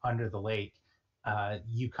ravine under the lake,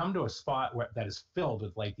 you come to a spot that is filled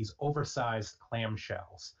with like these oversized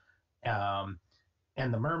clamshells. Um,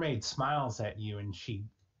 and the mermaid smiles at you, and she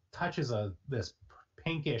touches this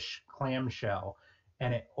pinkish clamshell,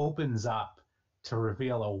 and it opens up to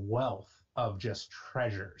reveal a wealth of just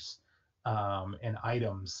treasures and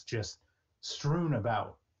items just strewn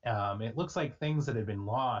about. It looks like things that had been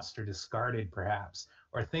lost or discarded, perhaps,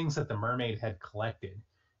 or things that the mermaid had collected.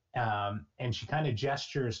 And she kind of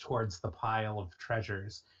gestures towards the pile of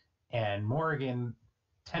treasures. And Morrigan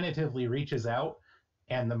tentatively reaches out,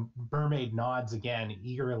 and the mermaid nods again,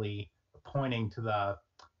 eagerly pointing to the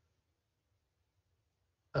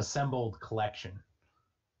assembled collection.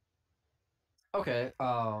 Okay.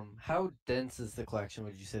 How dense is the collection?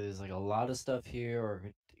 Would you say there's like a lot of stuff here, or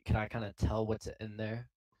can I kind of tell what's in there?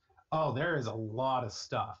 Oh, there is a lot of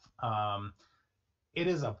stuff. It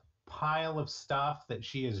is a pile of stuff that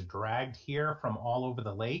she has dragged here from all over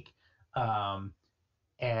the lake. Um,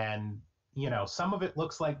 and, some of it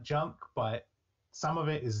looks like junk, but some of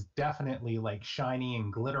it is definitely like shiny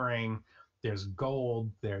and glittering. There's gold,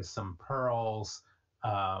 there's some pearls.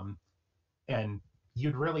 And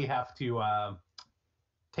you'd really have to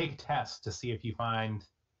take a test to see if you find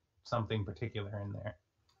something particular in there.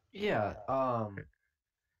 Yeah.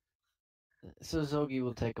 So Zoggi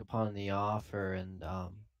will take upon the offer and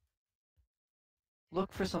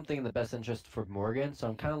look for something in the best interest for Morgan. So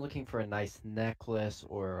I'm kind of looking for a nice necklace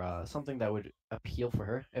or something that would appeal for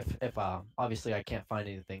her. If obviously I can't find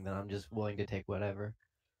anything, then I'm just willing to take whatever.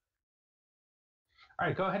 All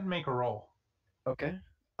right, go ahead and make a roll. Okay.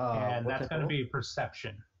 And What that's type of going to roll? be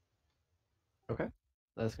perception. Okay.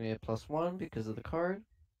 That's gonna be a +1 because of the card.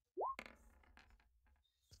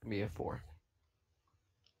 It's gonna be a 4.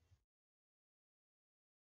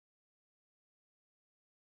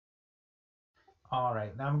 All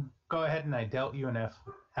right, now go ahead and I dealt you an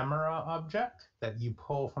ephemera object that you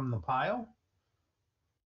pull from the pile.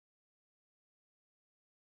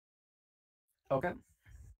 Okay.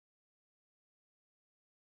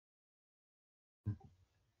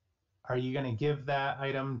 Are you going to give that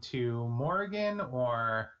item to Morrigan,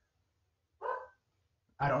 or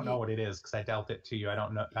I don't know Ye- what it is because I dealt it to you. I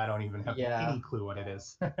don't know. I don't even have yeah. any clue what it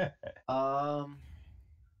is. Um.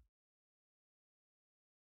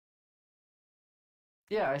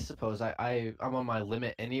 Yeah, I suppose I'm on my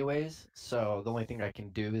limit anyways, so the only thing I can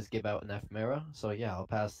do is give out an ephemera. So yeah, I'll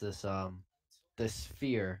pass this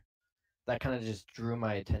sphere that kind of just drew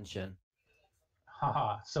my attention.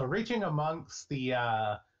 Haha. So reaching amongst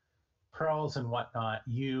the pearls and whatnot,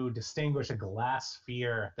 you distinguish a glass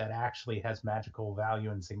sphere that actually has magical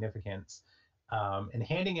value and significance. And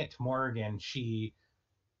handing it to Morrigan, she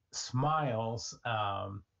smiles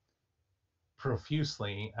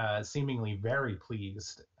profusely, seemingly very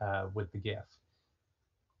pleased with the gift.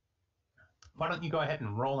 Why don't you go ahead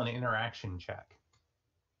and roll an interaction check?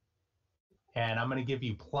 And I'm going to give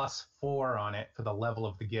you +4 on it for the level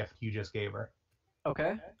of the gift you just gave her.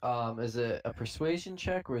 Okay. Is it a persuasion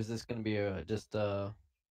check or is this gonna be a just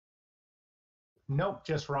Nope,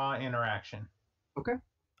 just raw interaction. Okay.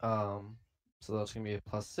 Um, so that's gonna be a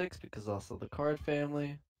 +6 because also the card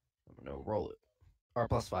family. I'm gonna roll it. Or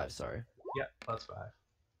 +5, sorry. Yep, +5.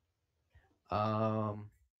 Um,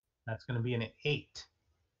 That's going to be an 8.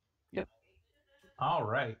 yep. All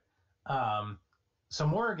right. Um, so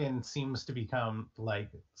Morrigan seems to be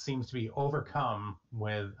overcome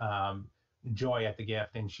with joy at the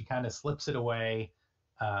gift, and she kind of slips it away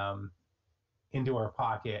um, into her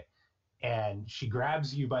pocket, and she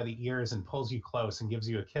grabs you by the ears and pulls you close and gives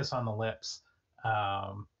you a kiss on the lips,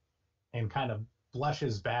 and kind of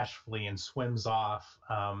blushes bashfully and swims off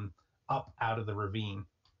up out of the ravine.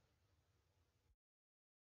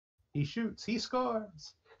 He shoots, he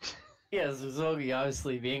scores. Yeah, Zoggi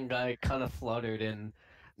obviously being like kind of fluttered and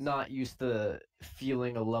not used to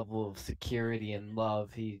feeling a level of security and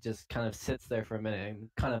love. He just kind of sits there for a minute and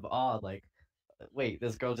kind of awed, like, wait,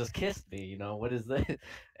 this girl just kissed me, what is this?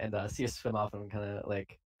 And see her swim off and kind of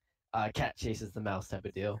like cat chases the mouse type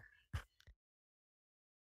of deal.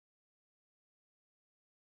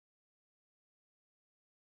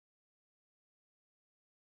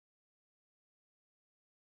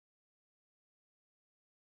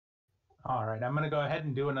 All right, I'm going to go ahead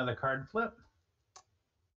and do another card flip.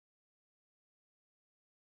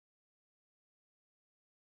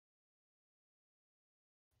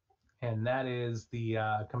 And that is the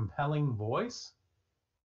compelling voice.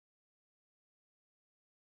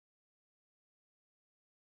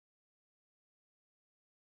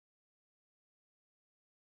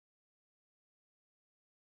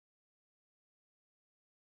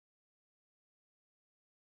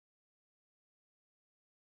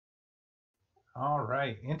 All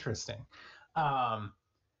right, interesting. Um,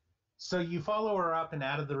 so you follow her up and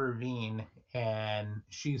out of the ravine, and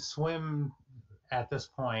she swim at this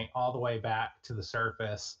point all the way back to the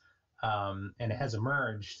surface, and has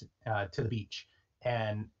emerged to the beach.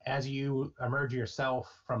 And as you emerge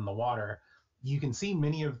yourself from the water, you can see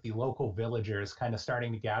many of the local villagers kind of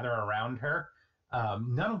starting to gather around her.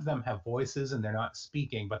 None of them have voices and they're not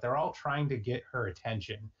speaking, but they're all trying to get her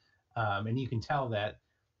attention. And you can tell that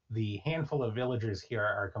the handful of villagers here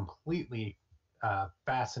are completely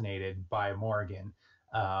fascinated by Morrigan,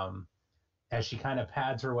 um, as she kind of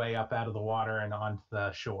pads her way up out of the water and onto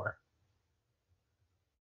the shore.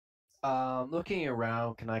 Looking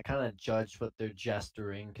around, can I kind of judge what they're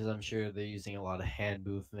gesturing? Because I'm sure they're using a lot of hand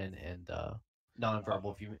movement and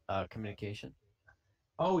nonverbal communication.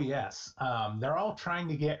 Oh, yes. They're all trying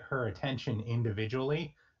to get her attention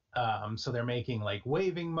individually. So they're making like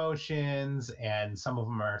waving motions, and some of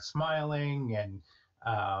them are smiling, and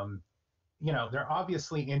um, they're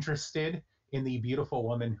obviously interested in the beautiful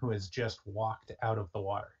woman who has just walked out of the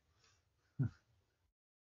water.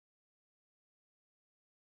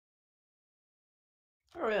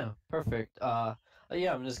 Oh yeah, perfect.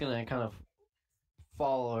 Yeah, I'm just gonna kind of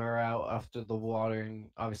follow her out after the water and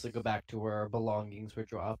obviously go back to where our belongings were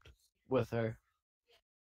dropped with her.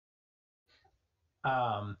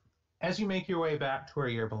 Um, as you make your way back to where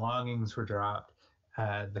your belongings were dropped,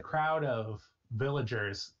 the crowd of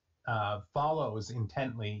villagers follows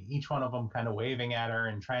intently, each one of them kind of waving at her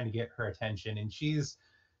and trying to get her attention. And she's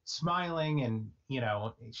smiling, and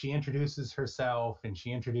she introduces herself and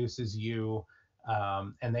she introduces you.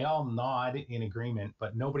 And they all nod in agreement,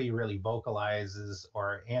 but nobody really vocalizes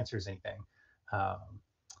or answers anything. Um,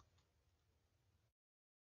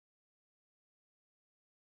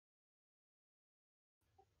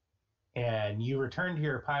 and you return to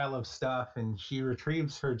your pile of stuff, and she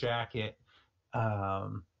retrieves her jacket.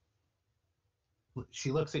 um,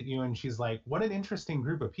 she looks at you and she's like, "What an interesting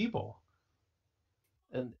group of people."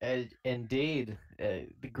 And indeed,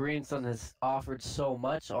 the Green Sun has offered so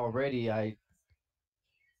much already.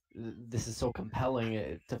 This is so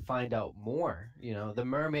compelling to find out more. You know, the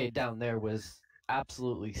mermaid down there was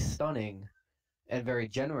absolutely stunning and very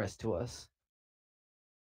generous to us.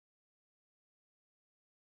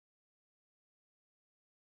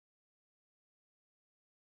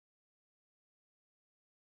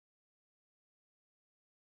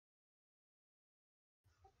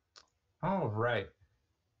 All right.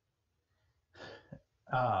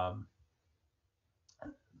 Um,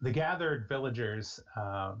 the gathered villagers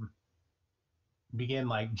begin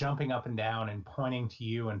like jumping up and down and pointing to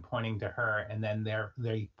you and pointing to her, and then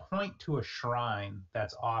they point to a shrine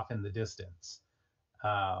that's off in the distance.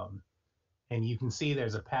 Um, and you can see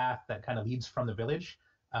there's a path that kind of leads from the village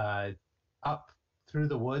up through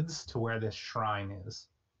the woods to where this shrine is.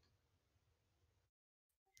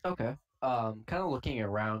 Okay. Kind of looking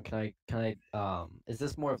around, is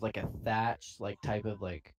this more of like a thatch, like type of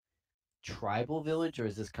like tribal village, or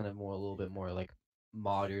is this kind of more a little bit more like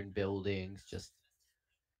modern buildings? Just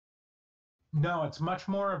No, it's much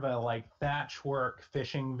more of a like thatch work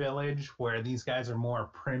fishing village where these guys are more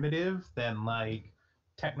primitive than like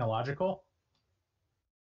technological.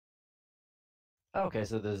 okay.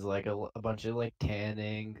 So there's like a bunch of like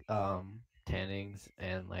tannings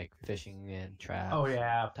and like fishing and Oh traps and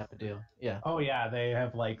yeah, type of deal. Yeah. oh yeah, they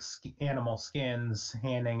have like animal skins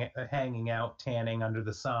hanging out, tanning under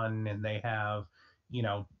the sun, and they have,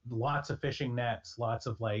 lots of fishing nets, lots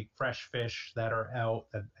of like fresh fish that are out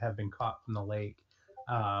that have been caught from the lake.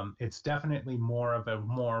 It's definitely more of a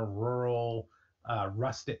more rural,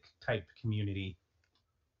 rustic type community.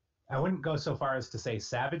 I wouldn't go so far as to say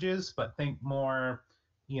savages, but think more,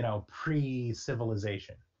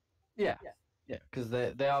 pre-civilization. Yeah. Yeah. Because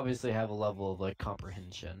they obviously have a level of like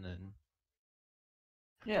comprehension and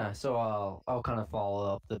yeah. So I'll kind of follow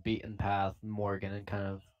up the beaten path, Morgan, and kind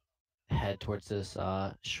of head towards this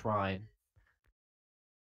shrine.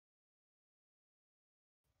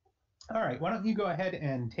 All right, why don't you go ahead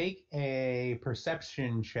and take a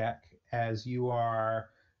perception check as you are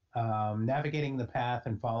navigating the path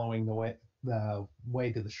and following the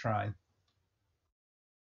way to the shrine.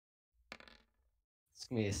 It's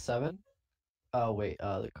gonna be a 7. Oh wait,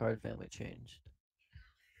 the card family changed.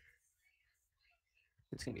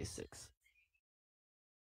 It's gonna be a 6.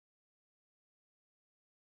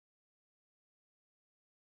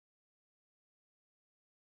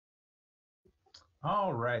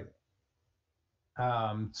 All right.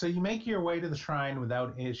 So you make your way to the shrine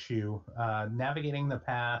without issue, navigating the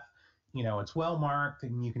path. It's well marked,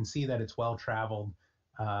 and you can see that it's well traveled.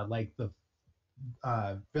 Like the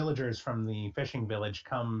villagers from the fishing village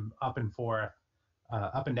come up and forth,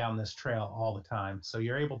 up and down this trail all the time. So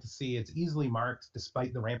you're able to see it's easily marked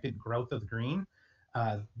despite the rampant growth of the green.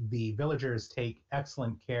 The villagers take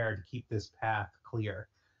excellent care to keep this path clear.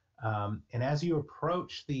 And as you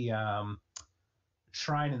approach the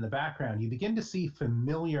shrine in the background, you begin to see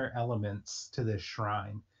familiar elements to this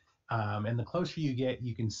shrine. And the closer you get,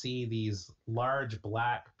 you can see these large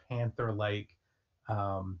black panther like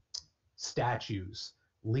um, statues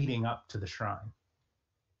leading up to the shrine.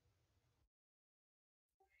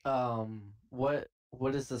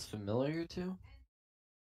 What is this familiar to?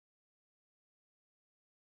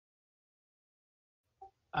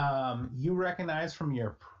 You recognize from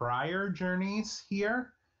your prior journeys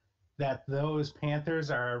here that those panthers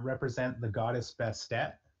represent the goddess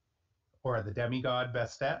Bastet or the demigod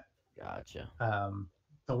Bastet, Gotcha. um,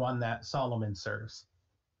 the one that Solomon serves.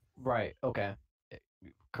 Right. Okay. Eh,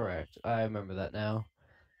 Correct. I remember that now.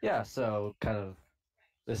 Yeah. So kind of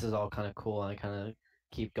this is all kind of cool, and I kind of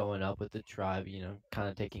keep going up with the tribe. You know, kind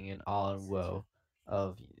of taking an awe and woe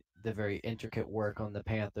of the very intricate work on the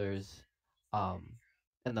panthers, um,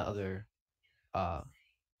 and the other uh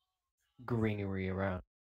greenery around.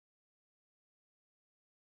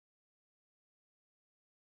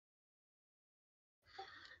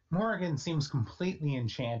 Morrigan seems completely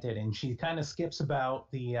enchanted, and she kind of skips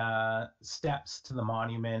about the steps to the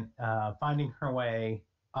monument, finding her way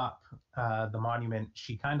up the monument.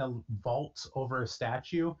 She kind of vaults over a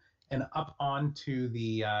statue and up onto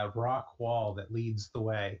the rock wall that leads the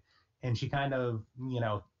way. And she kind of,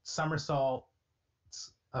 somersaults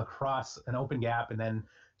across an open gap and then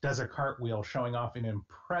does a cartwheel, showing off an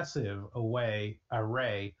impressive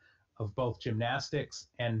array of both gymnastics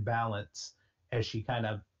and balance as she kind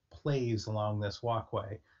of plays along this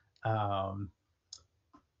walkway, um,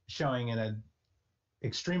 showing an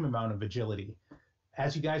extreme amount of agility.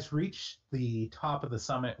 As you guys reach the top of the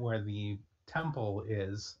summit where the temple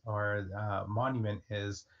is, or monument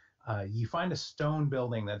is, you find a stone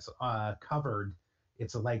building that's covered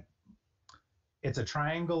It's a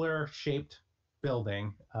triangular shaped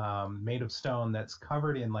building made of stone that's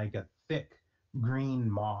covered in like a thick green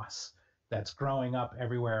moss that's growing up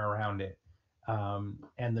everywhere around it.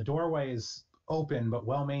 And the doorway is open but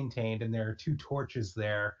well maintained, and there are two torches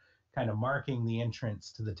there kind of marking the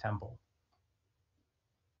entrance to the temple.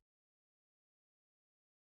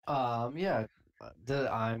 Yeah.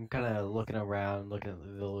 I'm kind of looking around, looking at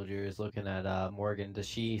the villagers, looking at Morgan. Does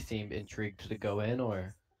she seem intrigued to go in,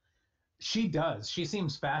 or? She does. She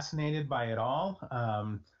seems fascinated by it all.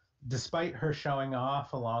 Despite her showing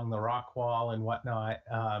off along the rock wall and whatnot,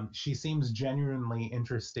 she seems genuinely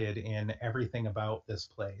interested in everything about this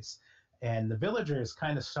place. And the villagers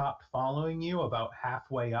kind of stopped following you about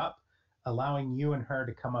halfway up, allowing you and her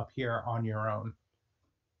to come up here on your own.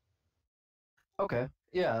 Okay.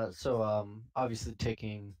 Yeah. So obviously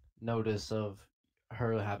taking notice of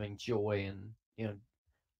her having joy and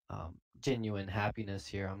genuine happiness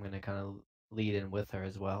here, I'm gonna kind of lead in with her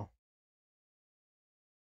as well.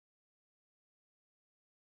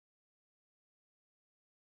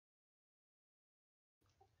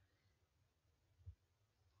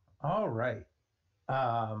 All right.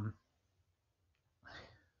 Um,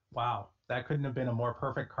 wow, that couldn't have been a more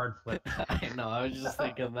perfect card flip. I know. I was just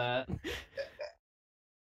thinking that.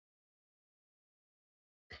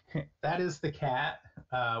 That is the cat,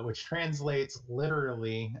 which translates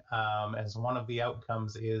literally as one of the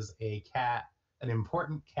outcomes is a cat. An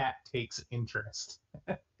important cat takes interest.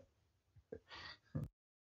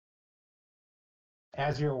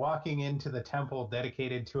 As you're walking into the temple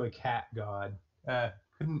dedicated to a cat god, uh,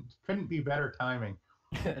 couldn't be better timing.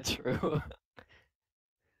 True.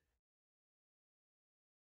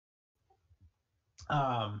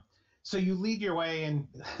 Um, so you lead your way in,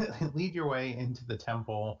 lead your way into the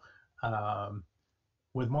temple um,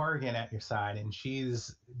 with Morrigan at your side, and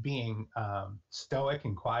she's being stoic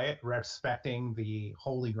and quiet, respecting the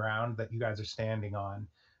holy ground that you guys are standing on.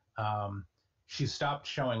 She stopped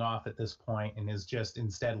showing off at this point and is just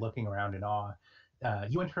instead looking around in awe.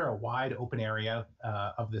 You enter a wide open area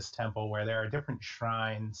of this temple where there are different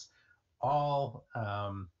shrines, all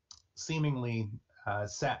seemingly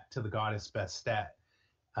set to the goddess Bastet.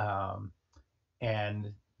 Um,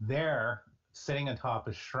 and there, sitting atop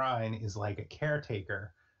a shrine, is like a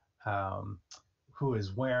caretaker um, who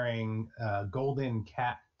is wearing a golden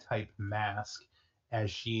cat type mask as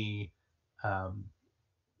she um,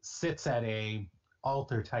 sits at a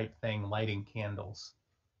altar type thing lighting candles.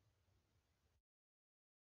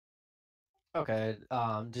 Okay.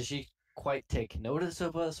 Does she quite take notice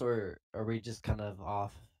of us, or are we just kind of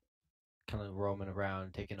off, kind of roaming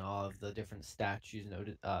around, taking all of the different statues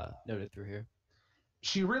noted through here?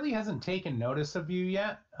 She really hasn't taken notice of you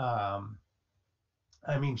yet. I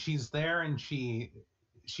mean, she's there, and she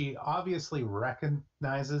obviously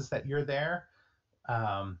recognizes that you're there,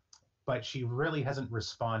 um, but she really hasn't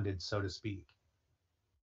responded, so to speak.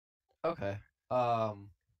 Okay. Um,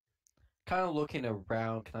 Kind of looking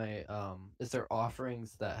around. Can I? Is there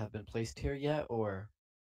offerings that have been placed here yet, or?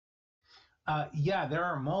 Yeah, there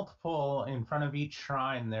are multiple in front of each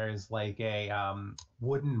shrine. There's like a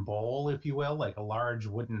wooden bowl, if you will, like a large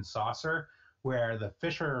wooden saucer, where the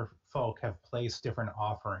fisher folk have placed different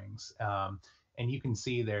offerings. And you can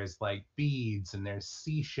see there's like beads, and there's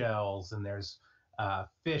seashells, and there's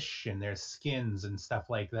fish, and there's skins and stuff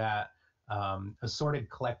like that. Assorted,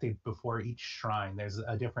 collected before each shrine. There's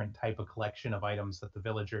a different type of collection of items that the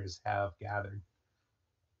villagers have gathered.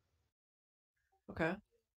 Okay.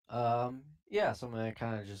 Yeah. So I'm gonna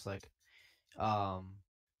kind of just like um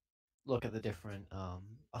look at the different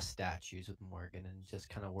statues with Morgan and just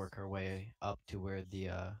kind of work our way up to where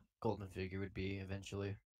the golden figure would be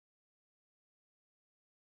eventually.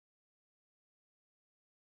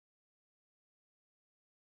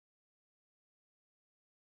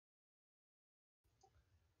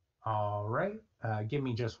 All right, give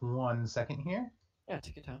me just 1 second here. Yeah,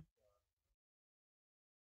 take your time.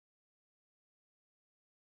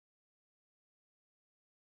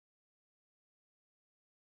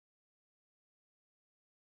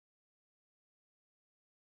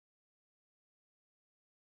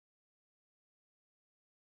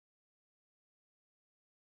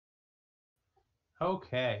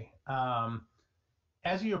 Okay.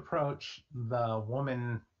 As you approach, the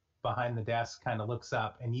woman behind the desk kind of looks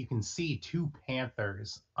up, and you can see two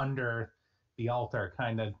panthers under the altar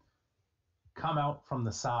kind of come out from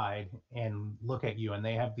the side and look at you, and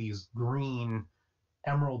they have these green,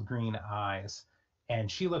 emerald green eyes.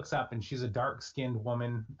 And she looks up, and she's a dark skinned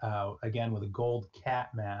woman, again, with a gold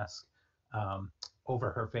cat mask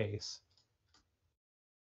over her face.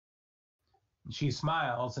 She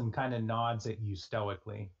smiles and kind of nods at you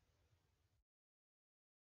stoically.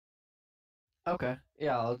 Okay.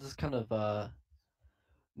 Yeah, I'll just kind of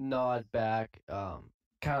nod back, kind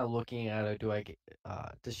of looking at her.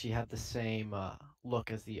 Does she have the same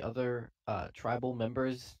look as the other tribal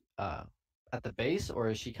members at the base, or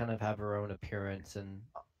does she kind of have her own appearance and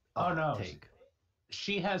Oh no, take?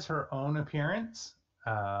 she has her own appearance.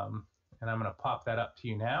 And I'm going to pop that up to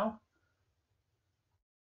you now.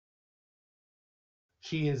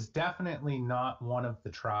 She is definitely not one of the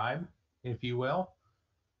tribe, if you will.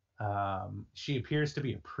 She appears to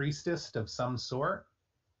be a priestess of some sort.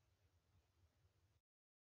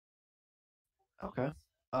 Okay.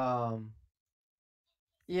 Um,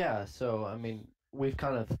 yeah, so I mean, we've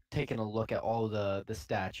kind of taken a look at all the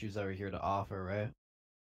statues that are here to offer, right?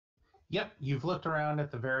 Yep, you've looked around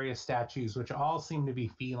at the various statues, which all seem to be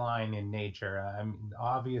feline in nature. I mean,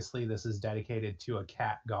 obviously, this is dedicated to a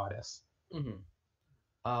cat goddess. Mm-hmm.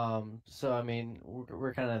 So I mean,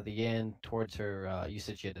 we're kind of at the end towards her. You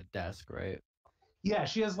said she had a desk, right? Yeah,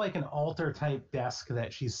 she has like an altar type desk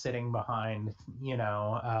that she's sitting behind.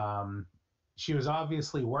 She was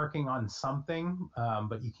obviously working on something,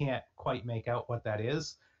 but you can't quite make out what that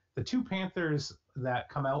is. The two panthers that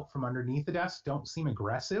come out from underneath the desk don't seem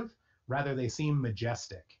aggressive. Rather, they seem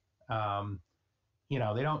majestic. Um, they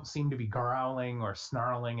don't seem to be growling or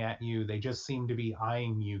snarling at you. They just seem to be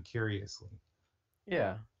eyeing you curiously.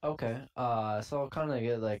 Yeah. Okay. So I'll kind of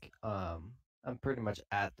get like I'm pretty much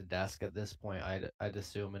at the desk at this point. I'd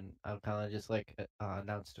assume, and I'll kind of just like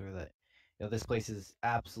announce to her that this place is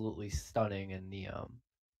absolutely stunning, and the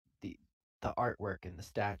the artwork and the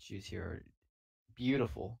statues here are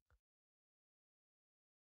beautiful.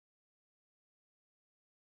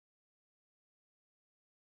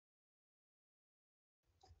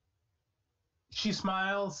 She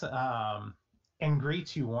smiles and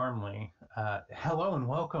greets you warmly. Hello and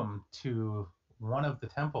welcome to one of the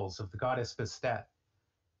temples of the goddess Bastet.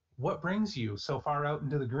 What brings you so far out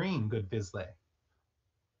into the green, good Visley?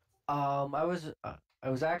 I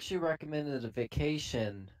was actually recommended a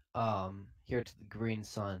vacation here to the Green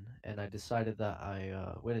Sun, and I decided that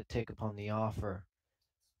I would take upon the offer.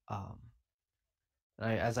 Um,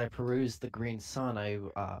 as I perused the Green Sun, I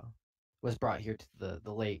was brought here to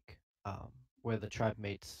the lake, where the tribe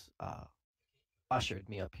mates ushered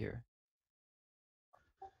me up here.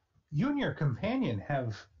 You and your companion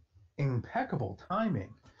have impeccable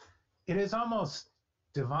timing. It is almost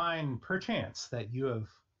divine perchance that you have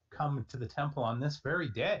come to the temple on this very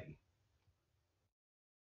day.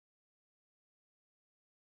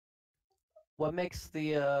 What makes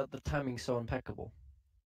the timing so impeccable?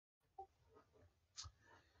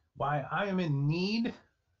 Why, I am in need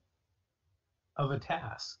of a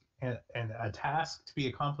task, and a task to be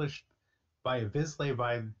accomplished by a Visley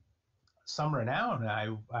by some renown.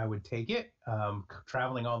 I would take it,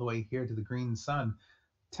 traveling all the way here to the Green Sun.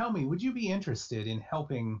 Tell me, would you be interested in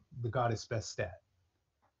helping the goddess Bastet?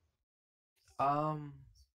 Um,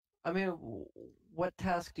 I mean, what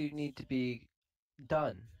task do you need to be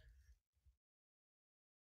done?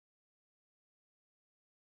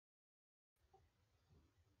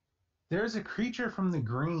 There's a creature from the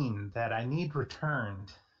green that I need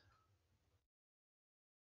returned.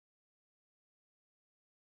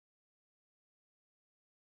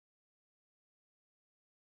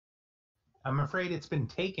 I'm afraid it's been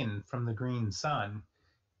taken from the Green Sun,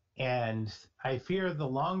 and I fear the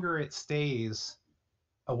longer it stays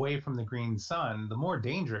away from the Green Sun, the more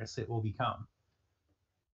dangerous it will become.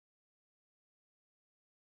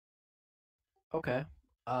 Okay.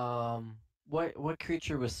 What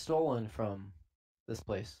creature was stolen from this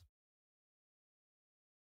place?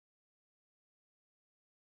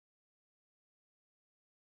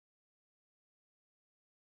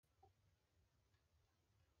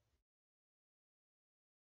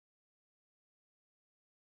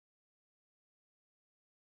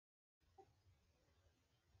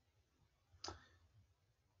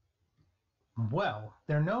 Well,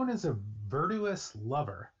 they're known as a virtuous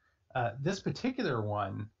lover. This particular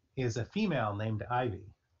one is a female named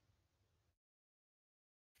Ivy.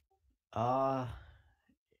 Uh,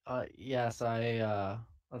 yes, I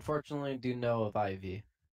unfortunately do know of Ivy.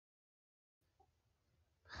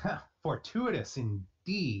 Fortuitous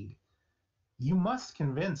indeed. You must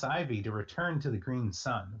convince Ivy to return to the Green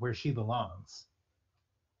Sun, where she belongs.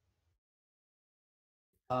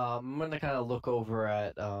 I'm gonna kind of look over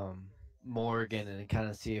at Morgan and kind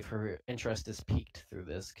of see if her interest is piqued through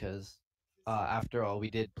this, because after all,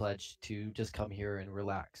 we did pledge to just come here and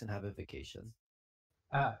relax and have a vacation.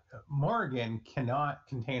 Uh, Morrigan cannot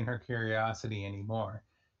contain her curiosity anymore,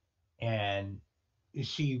 and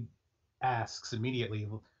she asks immediately,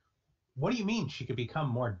 "What do you mean she could become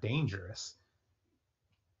more dangerous?"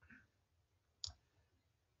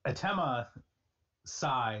 Atema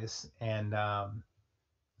sighs and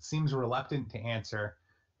seems reluctant to answer,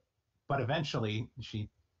 but eventually she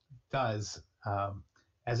does,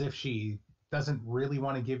 as if she doesn't really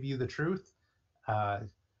want to give you the truth. Uh,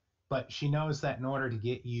 but she knows that in order to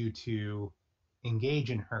get you to engage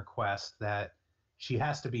in her quest, that she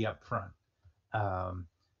has to be upfront. Um,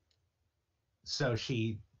 so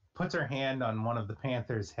she puts her hand on one of the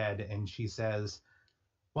Panther's head and she says,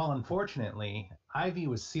 "Well, unfortunately, Ivy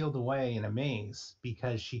was sealed away in a maze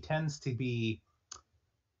because she tends to be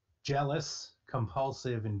jealous,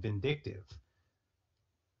 compulsive, and vindictive.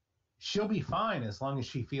 She'll be fine as long as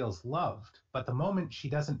she feels loved, but the moment she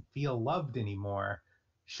doesn't feel loved anymore,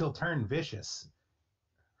 she'll turn vicious.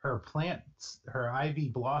 Her plants, her ivy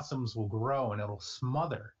blossoms will grow and it'll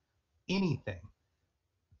smother anything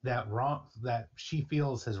that she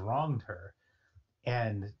feels has wronged her.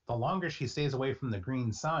 And the longer she stays away from the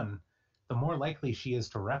green sun, the more likely she is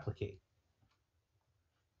to replicate."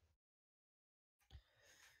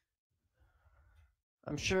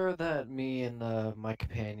 I'm sure that me and my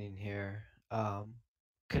companion here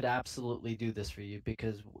could absolutely do this for you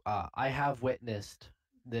because I have witnessed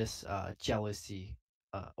this jealousy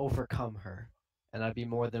overcome her, and I'd be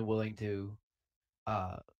more than willing to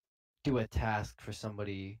uh, do a task for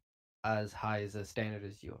somebody as high as a standard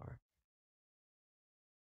as you are.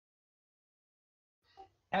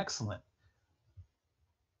 Excellent.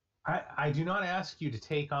 I do not ask you to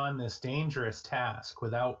take on this dangerous task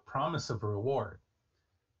without promise of reward.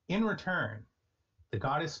 In return, the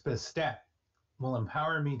goddess Bastet will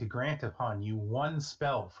empower me to grant upon you one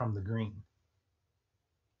spell from the green.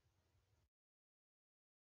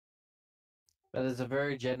 That is a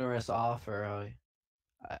very generous offer.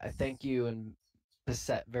 I thank you and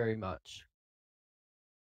Beset very much.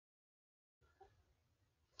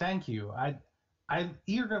 Thank you. I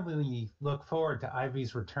eagerly look forward to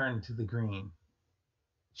Ivy's return to the green.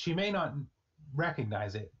 She may not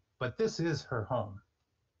recognize it, but this is her home.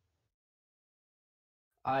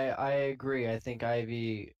 I agree. I think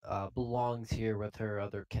Ivy belongs here with her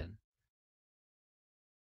other kin.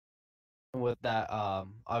 And with that,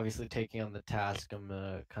 obviously taking on the task, I'm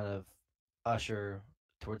gonna kind of usher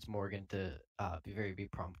towards Morgan to be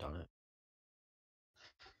prompt on it.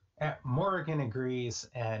 Morrigan agrees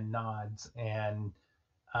and nods, and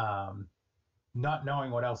um, not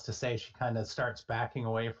knowing what else to say, she kind of starts backing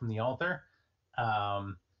away from the altar.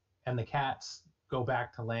 Um, and the cats go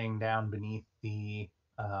back to laying down beneath the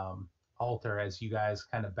um, altar as you guys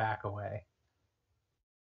kind of back away.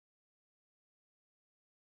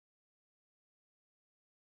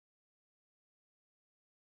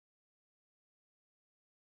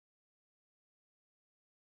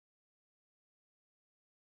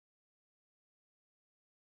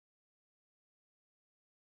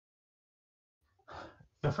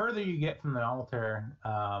 The further you get from the altar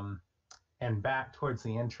and back towards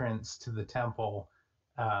the entrance to the temple,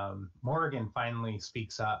 Morrigan finally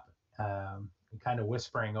speaks up, kind of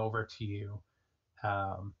whispering over to you.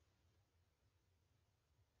 Um,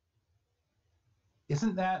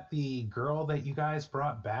 Isn't that the girl that you guys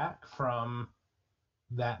brought back from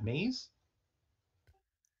that maze?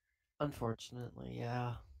 Unfortunately,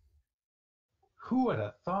 yeah. Who would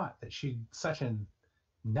have thought that such a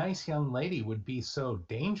nice young lady, would be so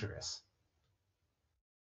dangerous?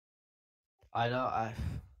 I know.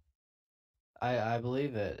 I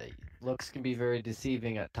believe it. Looks can be very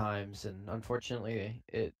deceiving at times, and unfortunately,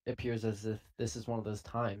 it appears as if this is one of those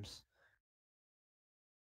times.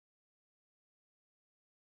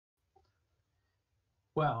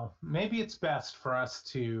 Well, maybe it's best for us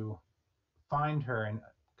to find her and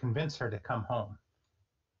convince her to come home.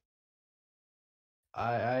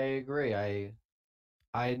 I agree.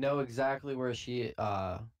 I know exactly where she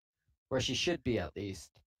should be at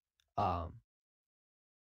least. Um,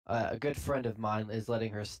 a good friend of mine is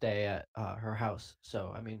letting her stay at her house,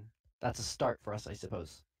 so I mean that's a start for us, I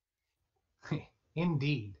suppose.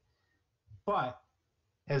 Indeed. But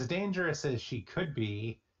as dangerous as she could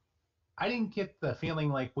be, I didn't get the feeling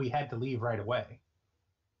like we had to leave right away.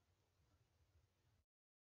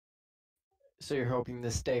 So you're hoping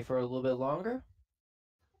to stay for a little bit longer?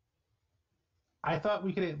 I thought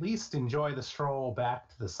we could at least enjoy the stroll back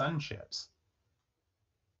to the sunships.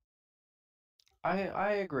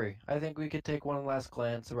 I agree. I think we could take one last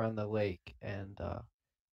glance around the lake and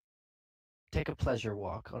take a pleasure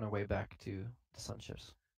walk on our way back to the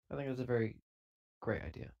sunships. I think it was a very great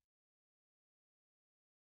idea.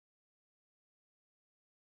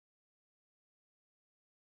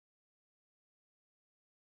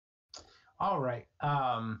 All right.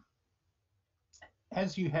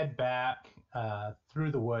 As you head back through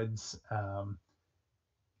the woods,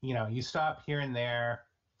 you stop here and there,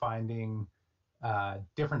 finding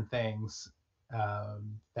different things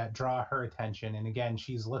that draw her attention. And again,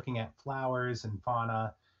 she's looking at flowers and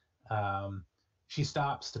fauna. Um, she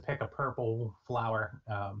stops to pick a purple flower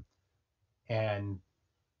and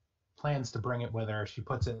plans to bring it with her. She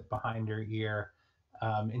puts it behind her ear,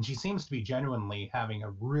 and she seems to be genuinely having a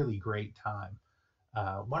really great time.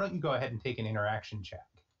 Why don't you go ahead and take an interaction check?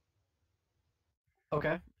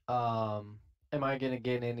 Okay. Am I gonna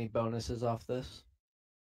get any bonuses off this?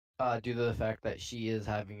 Due to the fact that she is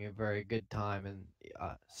having a very good time, and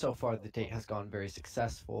so far the date has gone very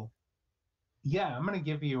successful. Yeah, I'm going to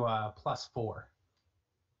give you a +4.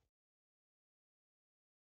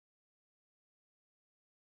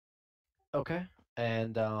 Okay.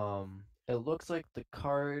 And it looks like the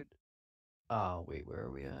card. Wait, where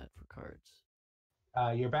are we at for cards?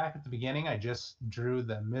 You're back at the beginning. I just drew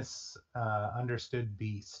the misunderstood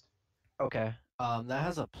beast. Okay. That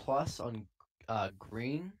has a plus on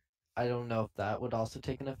green. I don't know if that would also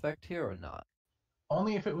take an effect here or not.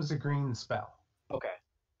 Only if it was a green spell. Okay.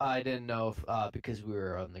 I didn't know if because we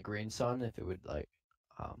were on the green sun if it would like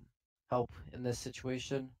um help in this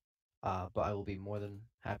situation. But I will be more than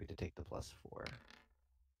happy to take the +4.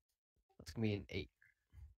 That's gonna be an 8.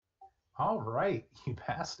 All right, you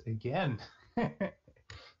passed again.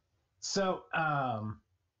 So,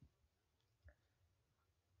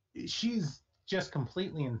 she's just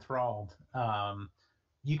completely enthralled.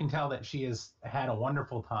 You can tell that she has had a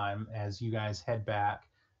wonderful time as you guys head back.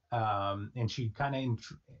 And she kind of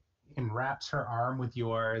enwraps her arm with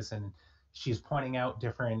yours, and she's pointing out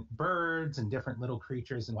different birds and different little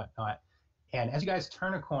creatures and whatnot. And as you guys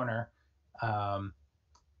turn a corner, um,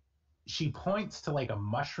 she points to like a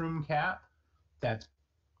mushroom cap that's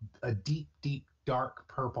a deep, deep, dark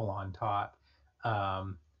purple on top.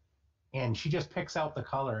 Um, and she just picks out the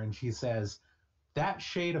color and she says, "That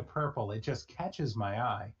shade of purple, it just catches my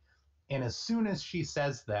eye." And as soon as she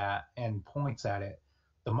says that and points at it,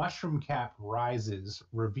 the mushroom cap rises,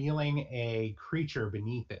 revealing a creature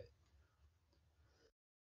beneath it.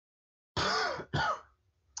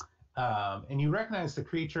 And you recognize the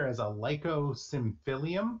creature as a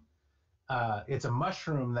Lycosymphilium. It's a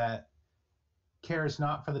mushroom that cares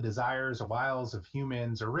not for the desires or wiles of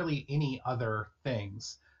humans or really any other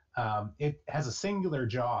things. It has a singular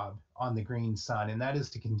job on the green sun, and that is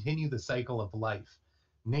to continue the cycle of life,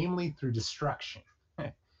 namely through destruction.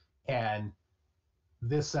 And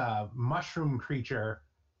this mushroom creature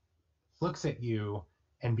looks at you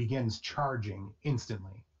and begins charging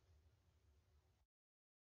instantly.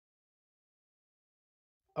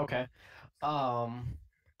 Okay. Um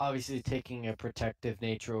Obviously taking a protective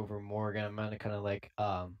nature over Morgan, I'm gonna kinda like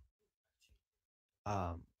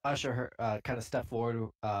usher her kind of step forward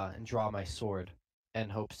and draw my sword in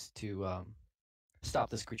hopes to stop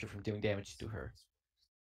this creature from doing damage to her.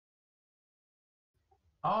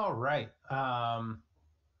 All right.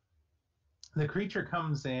 The creature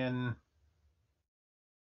comes in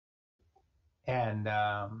and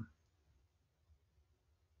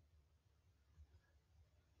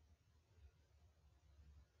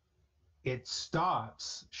it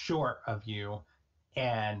stops short of you,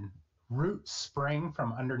 and roots spring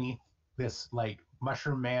from underneath this like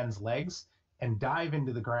mushroom man's legs and dive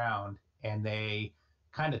into the ground, and they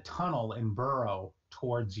kind of tunnel and burrow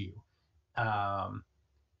towards you. Um,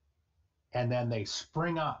 and then they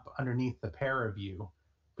spring up underneath the pair of you.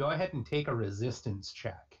 Go ahead and take a resistance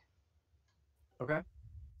check. Okay.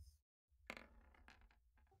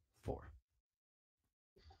 4.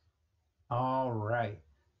 All right.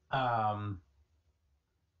 Um,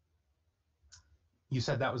 you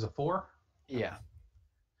said that was a 4? Yeah.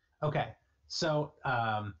 Okay. So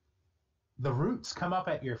the roots come up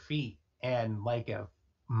at your feet, and like a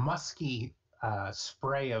musky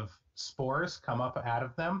spray of spores come up out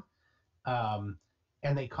of them. Um,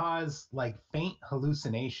 and they cause like faint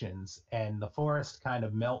hallucinations, and the forest kind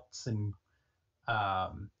of melts and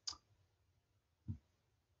um,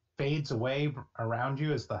 fades away around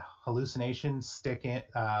you as the hallucinations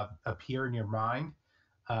appear in your mind.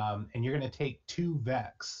 And you're going to take 2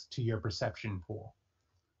 vex to your perception pool,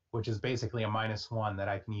 which is basically a -1 that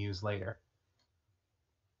I can use later.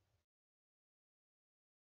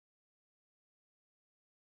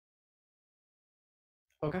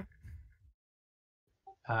 Okay.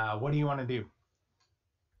 What do you want to do?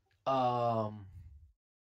 Um,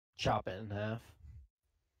 Chop it in half.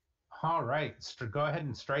 All right, go ahead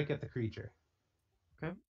and strike at the creature.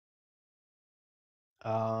 Okay.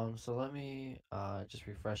 So let me just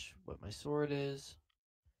refresh what my sword is.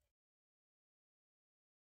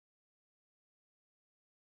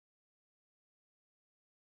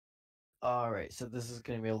 Alright, so this is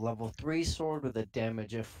going to be a level 3 sword with a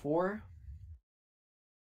damage of 4.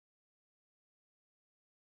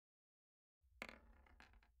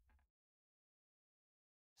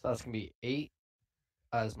 So that's going to be 8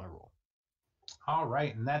 as my roll. All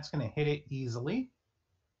right, and that's going to hit it easily.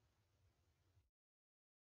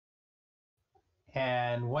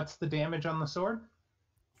 And what's the damage on the sword?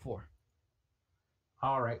 4.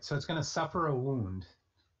 All right, so it's going to suffer a wound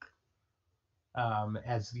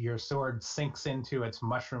as your sword sinks into its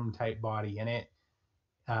mushroom-type body, and it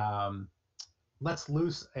lets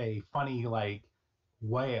loose a funny like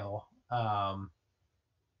wail, and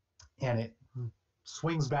it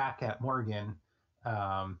swings back at Morgan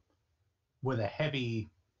um, with a heavy,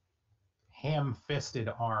 ham-fisted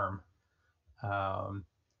arm, um,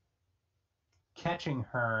 catching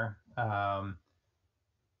her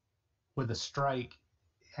with a strike,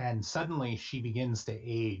 and suddenly she begins to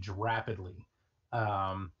age rapidly,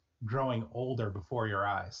 um, growing older before your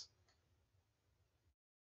eyes.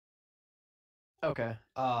 Okay.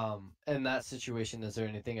 In that situation, is there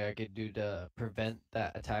anything I could do to prevent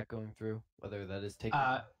that attack going through? Whether that is taking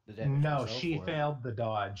the damage No, myself she or... failed the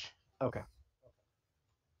dodge. Okay.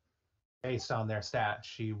 Based on their stats,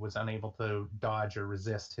 she was unable to dodge or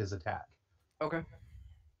resist his attack. Okay.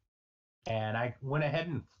 And I went ahead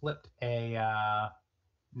and flipped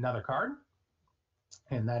another card,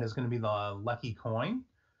 and that is going to be the lucky coin.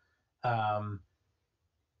 And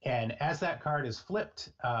as that card is flipped,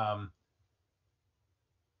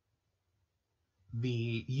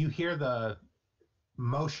 you hear the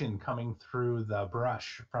motion coming through the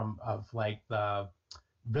brush of like the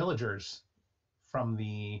villagers from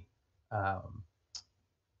the um,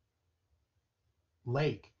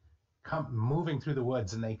 lake moving through the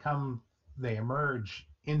woods, and they emerge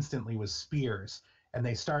instantly with spears, and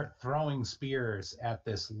they start throwing spears at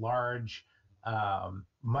this large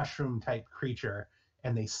mushroom type creature,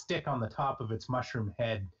 and they stick on the top of its mushroom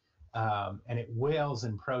head, and it wails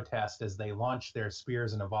in protest as they launch their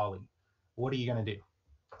spears in a volley. What are you going to do?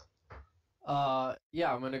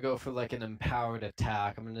 Yeah, I'm gonna go for like an empowered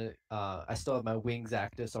attack. I still have my wings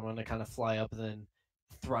active, so I'm gonna kind of fly up and then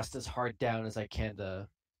thrust as hard down as I can to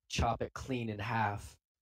chop it clean in half.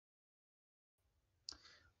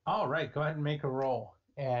 All right, go ahead and make a roll.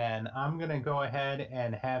 And I'm going to go ahead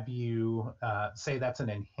and have you say that's an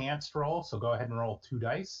enhanced roll. So go ahead and roll 2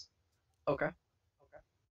 dice. Okay.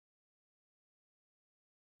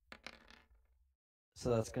 So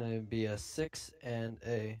that's gonna be a 6 and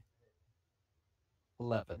a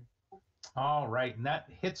 11. All right, and that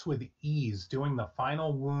hits with ease, doing the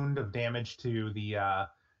final wound of damage to the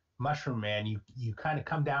mushroom man. You kind of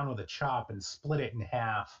come down with a chop and split it in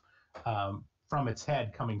half from its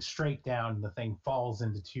head, coming straight down. And the thing falls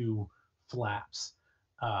into 2 flaps.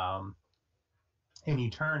 And you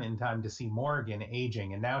turn in time to see Morrigan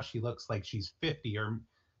aging, and now she looks like she's 50 or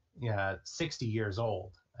 60 years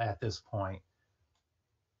old at this point.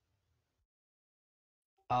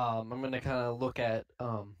 I'm gonna kind of look at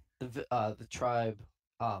the tribe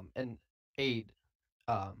and aid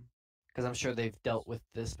because I'm sure they've dealt with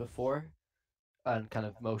this before, and kind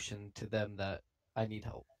of motion to them that I need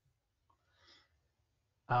help.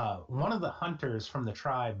 One of the hunters from the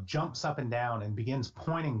tribe jumps up and down and begins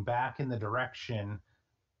pointing back in the direction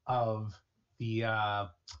of the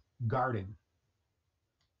garden.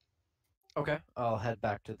 Okay, I'll head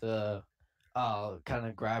back to the. I'll kind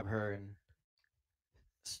of grab her and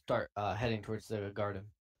start heading towards the garden.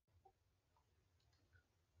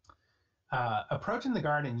 Approaching the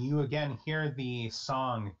garden, you again hear the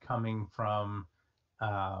song coming from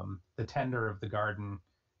the tender of the garden,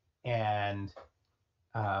 and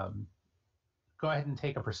go ahead and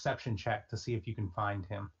take a perception check to see if you can find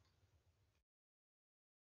him.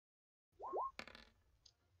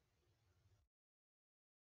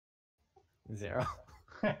 0.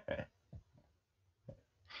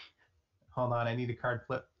 Hold on, I need a card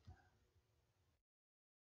flip.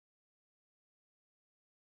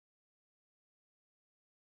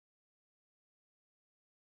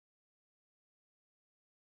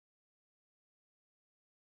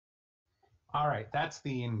 All right, that's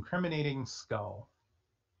the incriminating skull.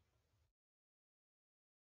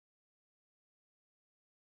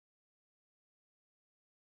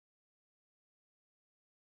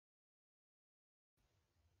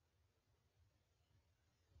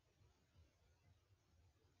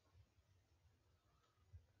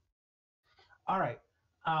 All right.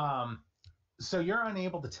 So you're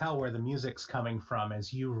unable to tell where the music's coming from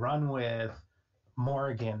as you run with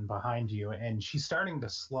Morrigan behind you, and she's starting to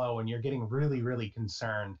slow, and you're getting really, really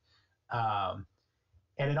concerned. And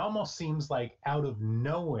it almost seems like out of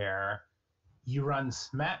nowhere, you run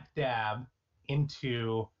smack dab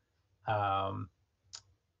into um,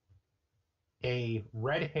 a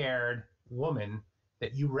red-haired woman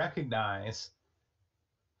that you recognize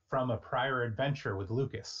from a prior adventure with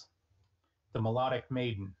Lucas, the melodic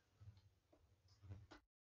maiden.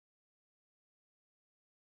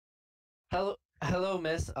 Hello,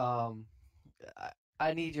 Miss.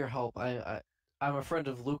 I need your help. I'm a friend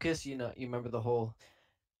of Lucas. You know, you remember the whole.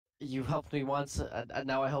 You helped me once, and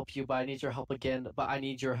now I help you, but I need your help again. But I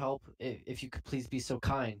need your help. If you could please be so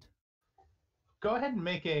kind. Go ahead and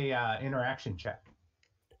make a interaction check.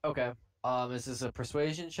 Okay. Is this a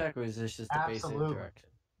persuasion check or is this just a basic Absolutely. interaction?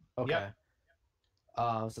 Okay.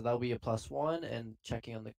 Yep. So that'll be a +1, and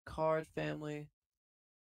checking on the card family.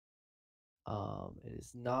 It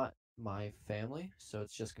is not my family, so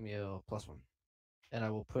it's just gonna be a +1, and I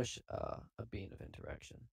will push a bean of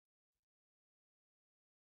interaction.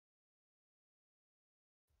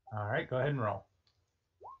 All right, go ahead and roll.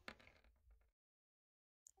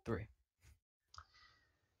 3.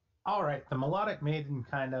 All right, the melodic maiden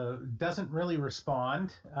kind of doesn't really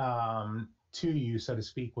respond to you, so to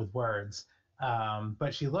speak, with words.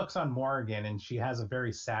 But she looks on Morrigan and she has a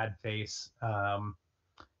very sad face.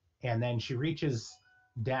 And then she reaches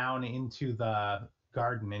down into the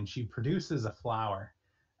garden and she produces a flower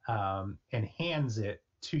and hands it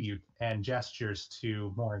to you and gestures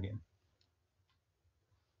to Morrigan.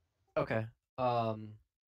 Okay.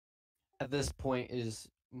 At this point, is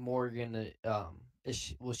Morgan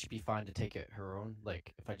will she be fine to take it her own?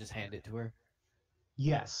 Like if I just hand it to her?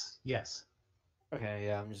 Yes, yes. Okay,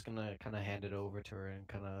 yeah, I'm just gonna kind of hand it over to her and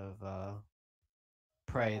kind of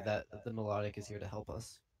pray that the melodic is here to help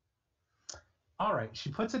us. All right, she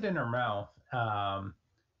puts it in her mouth,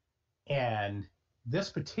 and this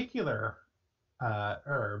particular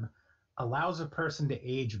herb allows a person to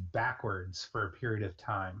age backwards for a period of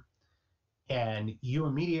time. And you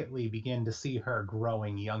immediately begin to see her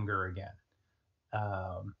growing younger again,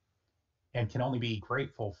 and can only be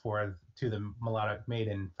grateful to the melodic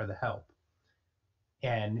maiden for the help.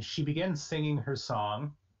 And she begins singing her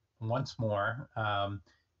song once more,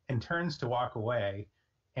 and turns to walk away.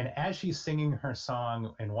 And as she's singing her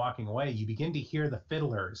song and walking away, you begin to hear the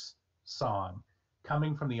fiddler's song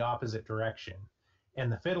coming from the opposite direction. And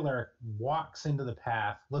the fiddler walks into the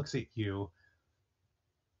path, looks at you,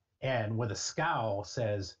 and with a scowl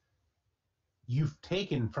says, "You've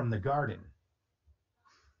taken from the garden."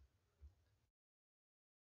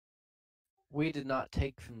 We did not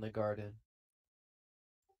take from the garden.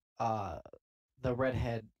 Uh, the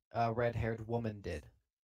red-haired woman did.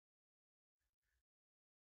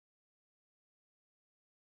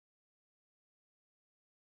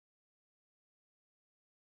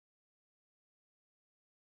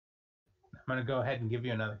 I'm going to go ahead and give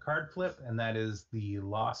you another card flip, and that is the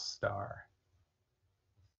Lost Star.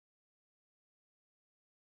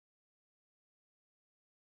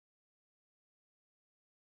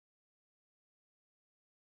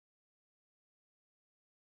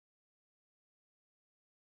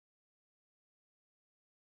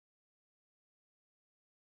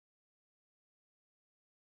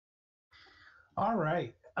 All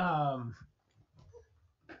right.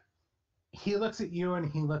 He looks at you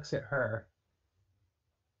and he looks at her,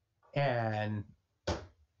 and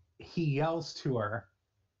he yells to her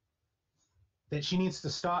that she needs to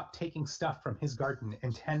stop taking stuff from his garden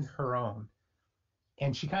and tend her own.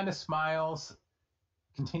 And she kind of smiles,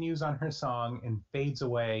 continues on her song, and fades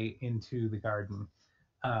away into the garden.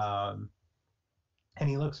 And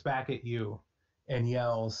he looks back at you and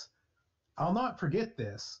yells, "I'll not forget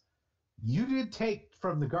this. You did take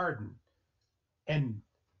from the garden. And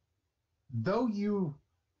though you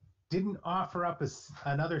didn't offer up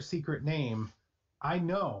another secret name, I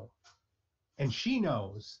know. And she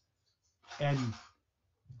knows. And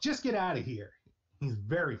just get out of here." He's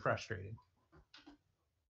very frustrated.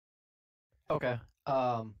 Okay.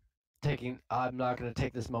 I'm not gonna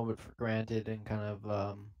take this moment for granted and kind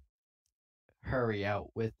of hurry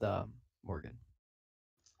out with Morgan.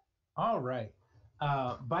 All right.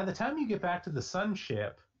 By the time you get back to the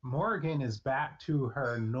sunship, Morrigan is back to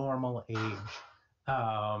her normal age.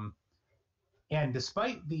 And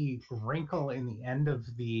despite the wrinkle in the end of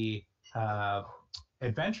the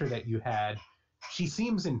adventure that you had, she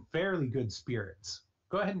seems in fairly good spirits.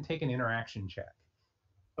 Go ahead and take an interaction check.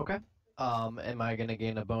 Okay. Am I gonna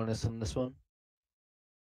gain a bonus on this one?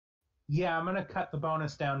 Yeah, I'm going to cut the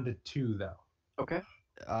bonus down to 2, though. Okay.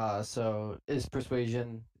 So is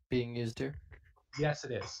persuasion being used here? Yes,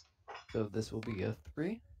 it is. So this will be a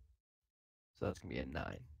 3. So that's gonna be a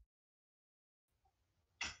 9.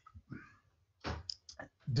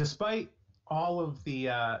 Despite all of the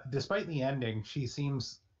despite the ending, she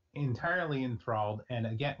seems entirely enthralled. And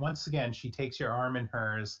again, once again, she takes your arm in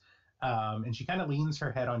hers, and she kind of leans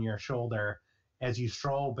her head on your shoulder as you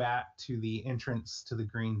stroll back to the entrance to the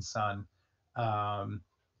Green Sun. Um,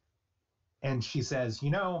 and she says, "You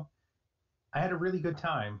know, I had a really good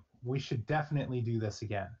time. We should definitely do this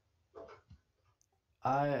again."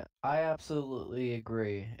 I absolutely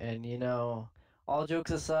agree. And all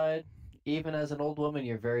jokes aside, even as an old woman,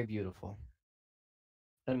 you're very beautiful.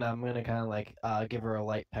 And I'm gonna kind of like give her a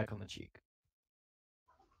light peck on the cheek.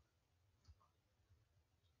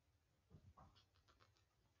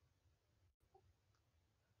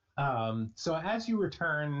 So as you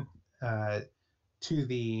return to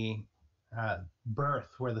the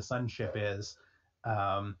berth where the sunship is,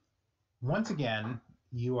 um, once again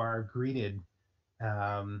you are greeted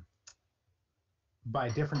um, by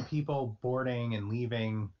different people boarding and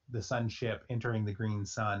leaving the sunship, entering the Green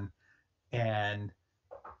Sun. And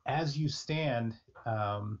as you stand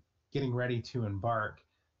getting ready to embark,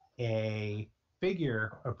 a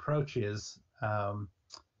figure approaches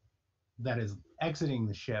that is exiting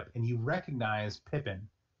the ship, and you recognize Pippin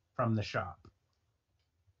from the shop.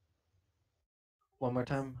 One more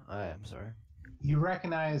time. I'm sorry. You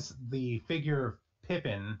recognize the figure of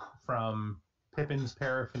Pippin from Pippin's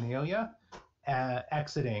Paraphernalia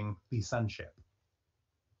exiting the sunship.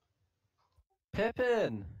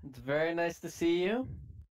 Pippin, it's very nice to see you.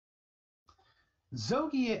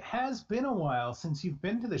 Zoggi, it has been a while since you've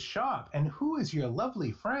been to the shop, and who is your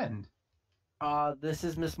lovely friend? This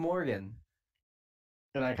is Miss Morgan.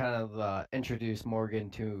 And I kind of introduce Morgan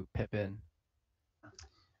to Pippin.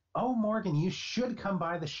 Oh, Morgan, you should come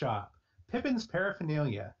by the shop. Pippin's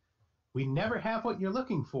Paraphernalia. We never have what you're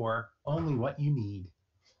looking for, only what you need.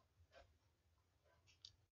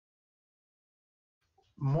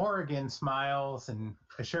 Morrigan smiles and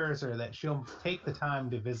assures her that she'll take the time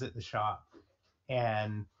to visit the shop.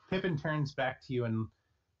 And Pippin turns back to you and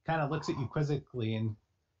kind of looks at you quizzically and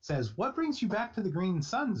says, "What brings you back to the Green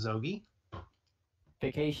Sun, Zoggi?"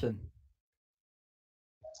 Vacation.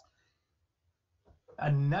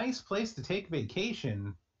 A nice place to take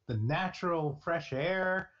vacation. The natural fresh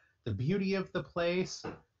air, the beauty of the place.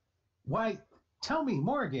 Why, tell me,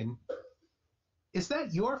 Morgan, is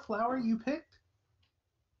that your flower you picked?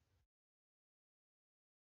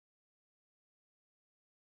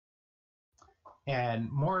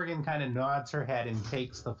 And Morgan kind of nods her head and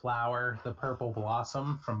takes the flower, the purple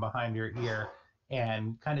blossom, from behind her ear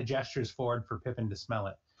and kind of gestures forward for Pippin to smell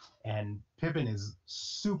it. And Pippin is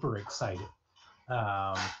super excited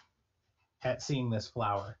um, at seeing this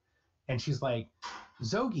flower. And she's like,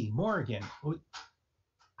 "Zoggi, Morgan,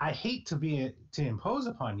 I hate to impose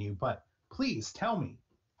upon you, but please tell me,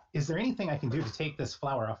 is there anything I can do to take this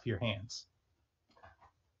flower off your hands?"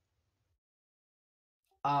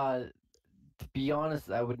 To be honest,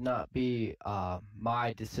 that would not be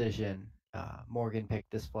my decision. Morgan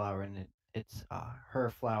picked this flower, and it's her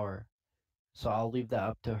flower, so I'll leave that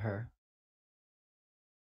up to her.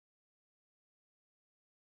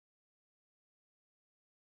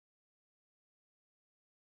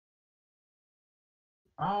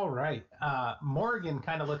 All right. Morgan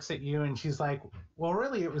kind of looks at you and she's like, "Well,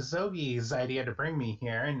 really, it was Zoggi's idea to bring me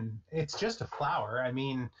here, and it's just a flower. I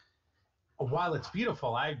mean, while it's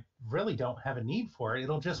beautiful, I really don't have a need for it.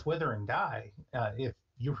 It'll just wither and die if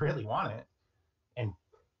you really want it." And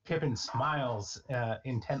Pippin smiles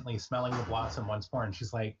intently, smelling the blossom once more, and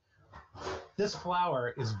she's like, "This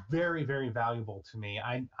flower is very, very valuable to me.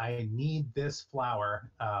 I need this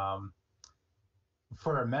flower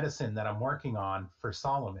for a medicine that I'm working on for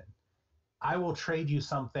Solomon. I will trade you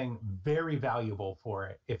something very valuable for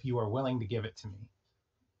it if you are willing to give it to me."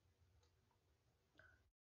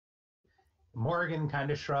 Morgan kind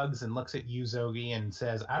of shrugs and looks at you, Zoggi, and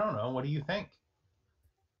says, "I don't know. What do you think?"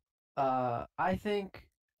 I think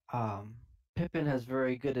Pippin has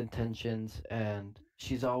very good intentions, and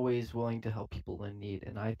she's always willing to help people in need.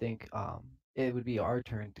 And I think it would be our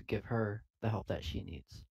turn to give her the help that she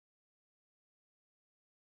needs.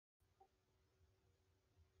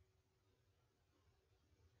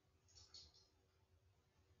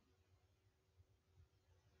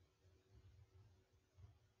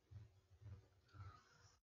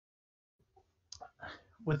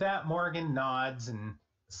 With that, Morgan nods and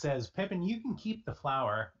says, "Pippin, you can keep the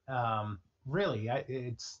flower. Really,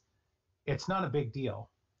 it's not a big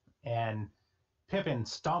deal." And Pippin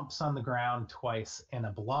stomps on the ground twice, and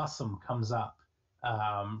a blossom comes up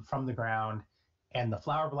from the ground, and the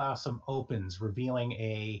flower blossom opens, revealing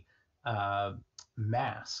a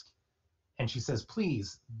mask. And she says,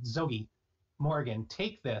 "Please, Zoggi, Morgan,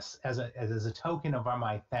 take this as a token of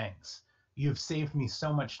my thanks. You've saved me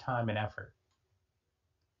so much time and effort.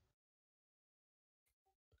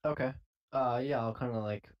 Okay. Yeah, I'll kind of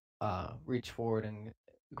like reach forward and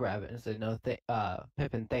grab it and say, "No,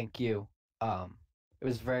 Pippin, thank you. Um, it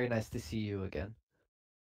was very nice to see you again."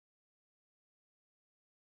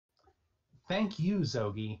 Thank you,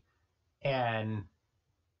 Zoggi. And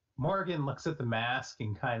Morrigan looks at the mask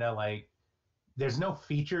and kind of like, there's no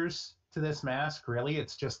features to this mask, really.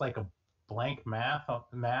 It's just like a blank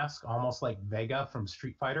mask, almost like Vega from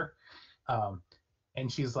Street Fighter. Um,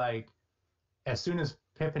 and she's like, as soon as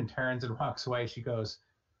Pippin turns and walks away, she goes,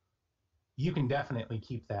 "You can definitely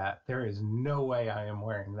keep that. There is no way I am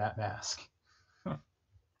wearing that mask." You're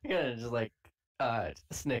gonna just like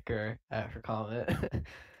snicker at her comment.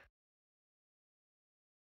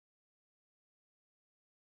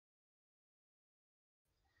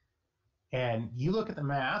 And you look at the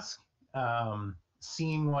mask,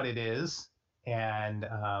 seeing what it is, and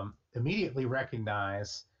immediately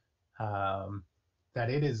recognize um, that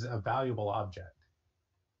it is a valuable object.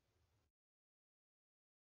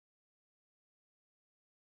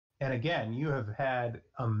 And again, you have had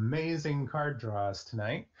amazing card draws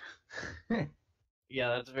tonight.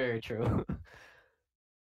 Yeah, that's very true.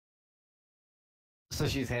 So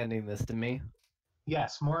she's handing this to me.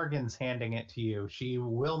 Yes, Morgan's handing it to you. She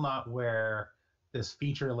will not wear this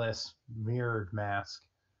featureless mirrored mask.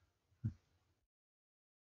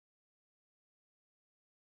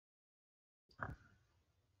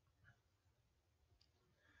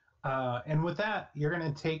 And with that, you're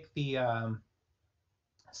going to take the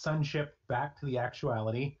sunship back to the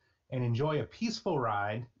actuality and enjoy a peaceful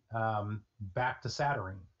ride back to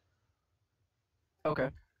Saturn.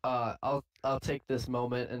 Okay. I'll take this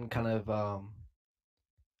moment and kind of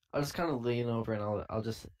I'll just kind of lean over and I'll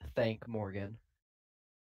just thank Morgan.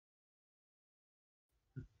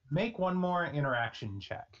 Make one more interaction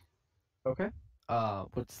check. Okay.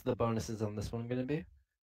 What's the bonuses on this one gonna be?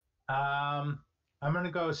 I'm going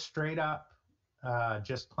to go straight up,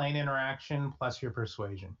 just plain interaction plus your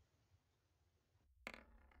persuasion.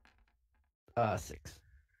 6.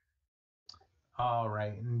 All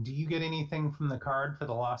right. And do you get anything from the card for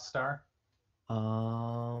the Lost Star?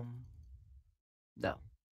 No.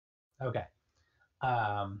 Okay.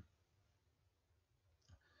 Um,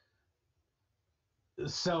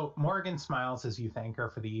 so Morgan smiles as you thank her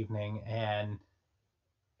for the evening, and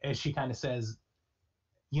as she kind of says,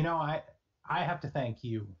 I have to thank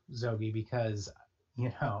you, Zoggi, because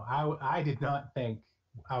I did not think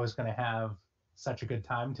I was going to have such a good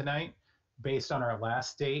time tonight based on our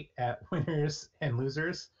last date at Winners and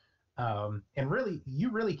Losers. And really, you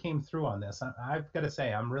really came through on this. I've got to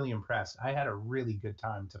say, I'm really impressed. I had a really good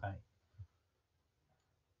time tonight.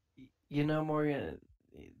 Morgan,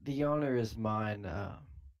 the honor is mine.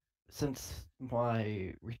 Since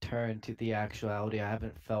my return to the actuality, I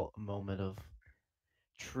haven't felt a moment of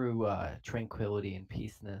true tranquility and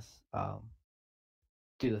peaceness.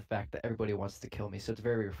 Due to the fact that everybody wants to kill me, so it's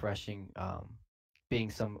very refreshing.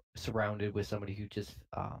 Being surrounded with somebody who just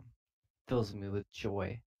fills me with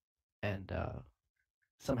joy and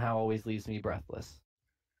somehow always leaves me breathless.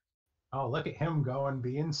 Oh, look at him going,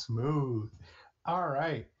 being smooth. All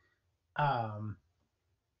right.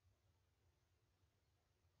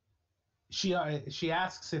 She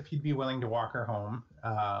asks if you'd be willing to walk her home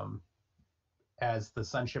as the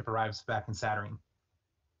sunship arrives back in Saturn.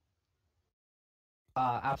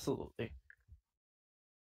 Absolutely.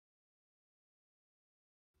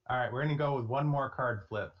 All right, we're going to go with one more card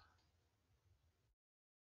flip.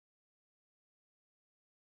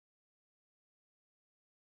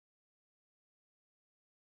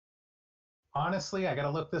 Honestly, I got to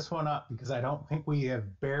look this one up because I don't think we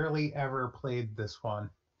have barely ever played this one.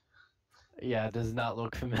 Yeah, it does not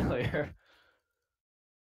look familiar.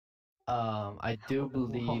 I do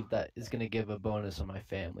believe that is gonna give a bonus on my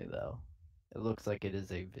family though. It looks like it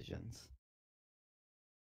is a visions.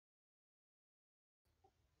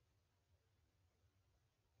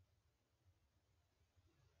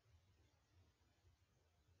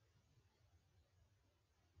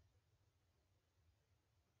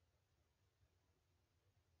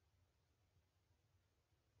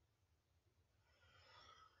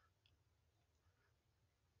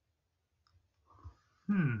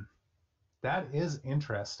 That is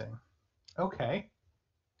interesting. Okay.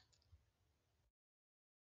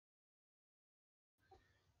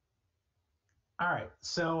 All right.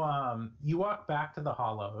 So you walk back to the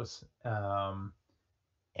Hollows,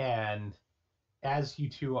 and as you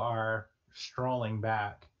two are strolling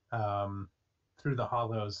back through the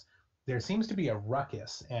Hollows, there seems to be a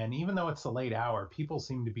ruckus. And even though it's a late hour, people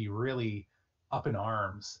seem to be really up in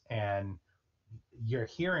arms. And you're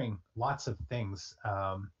hearing lots of things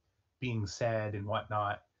being said and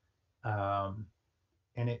whatnot, um,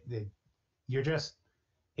 and you're just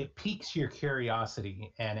it piques your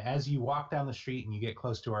curiosity. And as you walk down the street and you get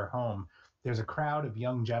close to our home, there's a crowd of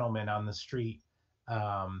young gentlemen on the street,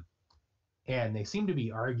 um, and they seem to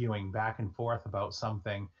be arguing back and forth about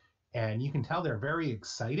something. And you can tell they're very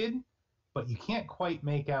excited, but you can't quite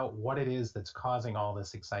make out what it is that's causing all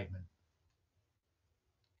this excitement.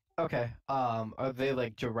 Okay. Are they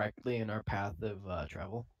like directly in our path of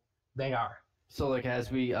travel? They are. So like as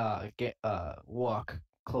we get walk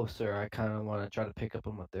closer, I kind of want to try to pick up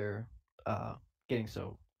on what they're getting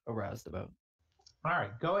so aroused about. All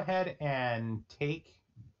right, go ahead and take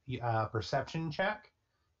a perception check,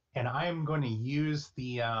 and I am going to use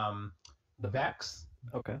the Vex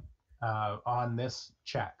Okay. on this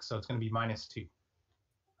check, so it's going to be -2.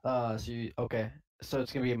 Okay. So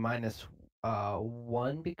it's gonna be a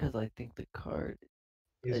 -1 because I think the card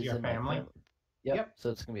Is your in my family? family. Yep. Yep. So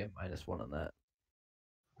it's gonna be a -1 on that.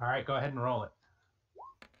 All right, go ahead and roll it.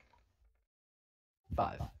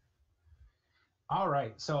 5. All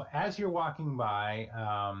right, so as you're walking by,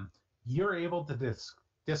 you're able to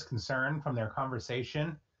discern from their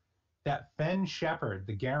conversation that Fen Shepherd,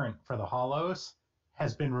 the Garant for the Hollows,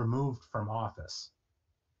 has been removed from office.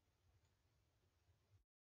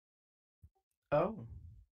 Oh.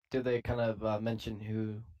 Do they kind of mention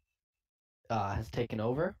who has taken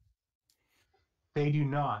over? They do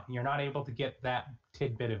not. You're not able to get that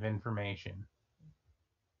tidbit of information.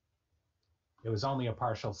 It was only a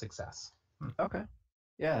partial success. Okay.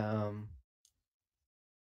 Yeah.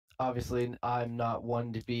 Obviously, I'm not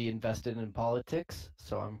one to be invested in politics,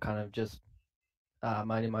 so I'm kind of just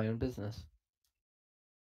minding my own business.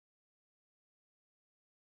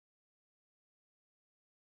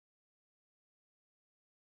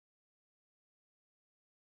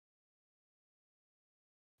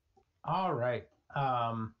 All right.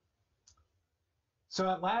 So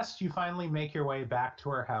at last, you finally make your way back to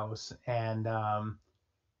her house, and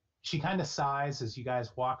she kind of sighs as you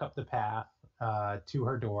guys walk up the path to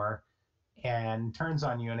her door and turns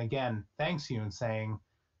on you and again thanks you and saying,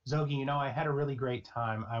 Zoggi, you know, I had a really great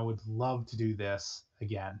time. I would love to do this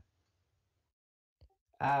again.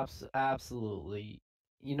 Absolutely.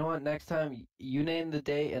 You know what? Next time you name the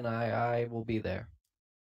date, and I will be there.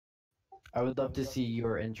 I would love to see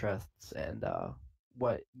your interests and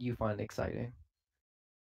what you find exciting.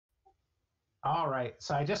 All right.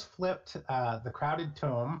 So I just flipped the crowded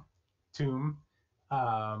tomb,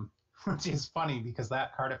 which is funny because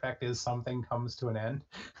that card effect is something comes to an end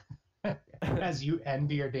as you end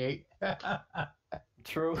your date.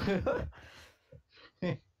 True.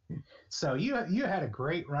 So you had a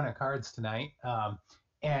great run of cards tonight,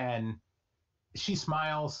 and she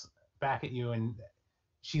smiles back at you and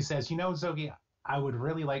she says, "You know, Zoggi, I would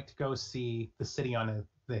really like to go see the city on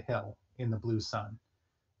the hill in the blue sun.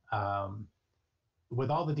 Um,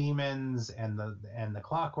 with all the demons and the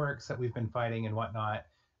clockworks that we've been fighting and whatnot,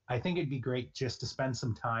 I think it'd be great just to spend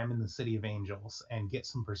some time in the City of Angels and get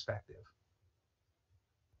some perspective."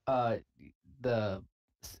 uh, the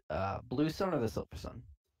blue sun or the silver sun?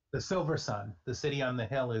 The Silver Sun, the city on the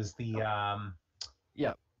hill, is the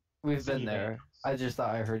Yep, we've City been of there. Angels. I just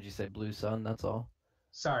thought I heard you say blue sun. That's all.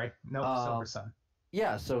 Sorry, nope, Silver Sun.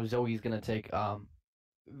 Yeah. So Zoe's gonna take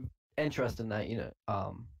interest in that.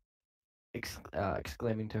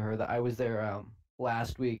 Exclaiming to her that I was there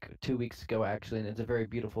last week, 2 weeks ago actually, and it's a very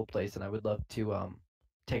beautiful place, and I would love to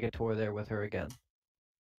take a tour there with her again.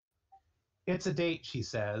 It's a date, she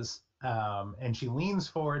says, and she leans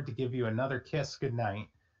forward to give you another kiss goodnight,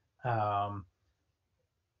 um,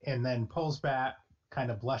 and then pulls back,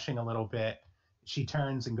 kind of blushing a little bit. She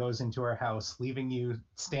turns and goes into her house, leaving you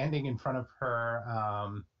standing in front of her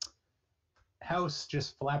house,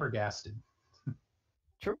 just flabbergasted.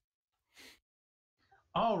 True.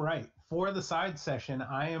 All right, for the side session,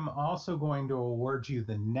 I am also going to award you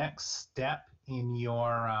the next step in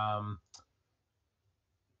your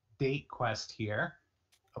date quest here.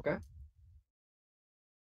 Okay.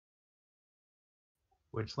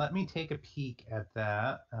 Which, let me take a peek at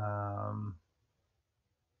that.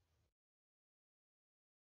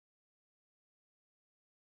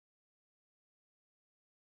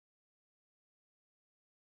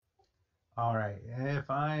 All right, if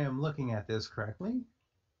I am looking at this correctly.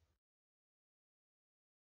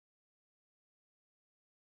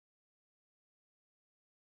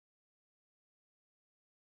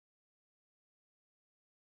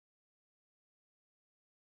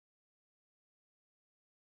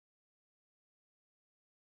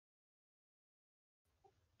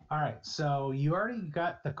 All right, so you already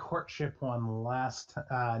got the courtship one last.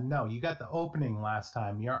 No, you got the opening last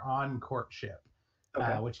time. You're on courtship,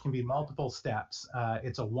 Okay. which can be multiple steps.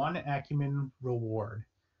 It's a one acumen reward,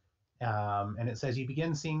 and it says you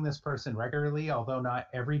begin seeing this person regularly, although not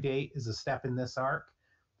every date is a step in this arc.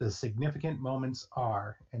 The significant moments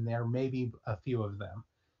are, and there may be a few of them.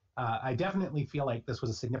 I definitely feel like this was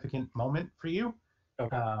a significant moment for you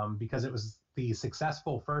Okay. because it was the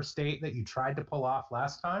successful first date that you tried to pull off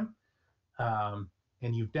last time. Um,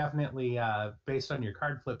 and you've definitely, based on your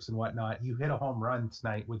card flips and whatnot, you hit a home run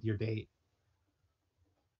tonight with your date.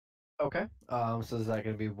 Okay. So is that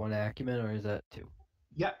going to be one acumen or is that two?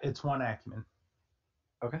 Yeah, it's one acumen.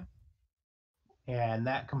 Okay. And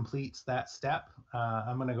that completes that step.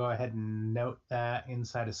 I'm going to go ahead and note that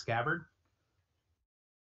inside a scabbard.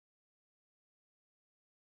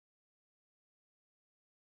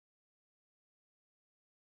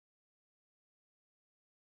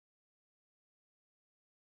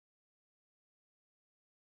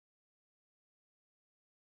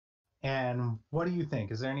 And what do you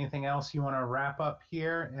think? Is there anything else you want to wrap up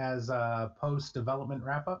here as a post-development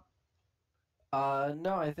wrap-up?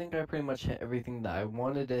 No, I think I pretty much hit everything that I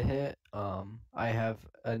wanted to hit. I have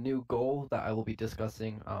a new goal that I will be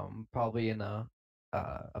discussing, probably in a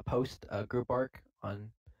post group arc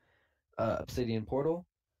on Obsidian Portal,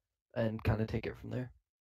 and kind of take it from there.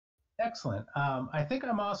 Excellent. I think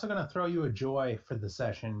I'm also going to throw you a joy for the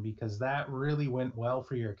session because that really went well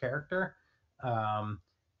for your character. Um,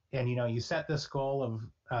 and you set this goal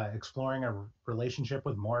of exploring a relationship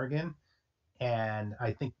with Morrigan, and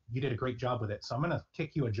I think you did a great job with it. So I'm going to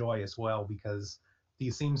kick you a joy as well because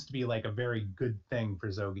these seems to be like a very good thing for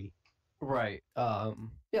Zoggi. Right.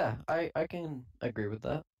 Yeah, I can agree with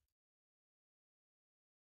that.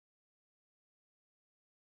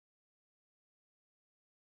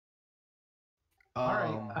 All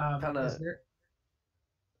right. Kind Is of. there?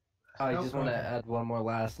 I Oh, just go want to ahead. add one more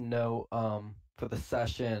last note. For the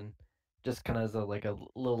session, just kind of as like a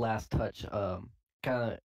little last touch. Kind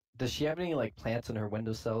of. Does she have any like plants in her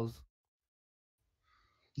windowsills?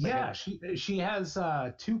 Like Yeah, she has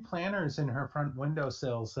two planters in her front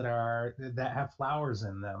windowsills that have flowers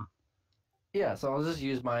in them. Yeah, so I'll just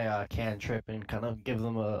use my cantrip and kind of give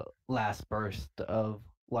them a last burst of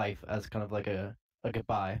life as kind of like a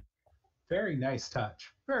goodbye. Very nice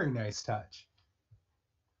touch. Very nice touch.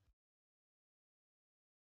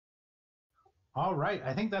 All right,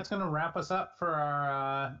 I think that's going to wrap us up for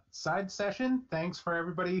our side session. Thanks for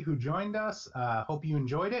everybody who joined us. Hope you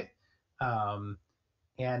enjoyed it. Um,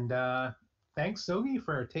 and thanks, Zoggi,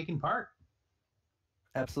 for taking part.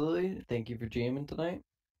 Absolutely. Thank you for jamming tonight.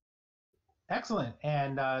 Excellent.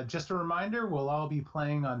 And just a reminder, we'll all be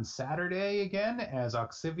playing on Saturday again as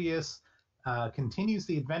Oxivius continues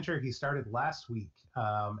the adventure he started last week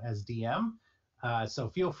as DM. So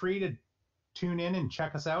feel free to tune in and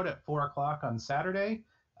check us out at 4 o'clock on Saturday.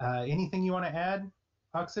 Anything you want to add,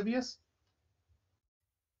 Oxivius?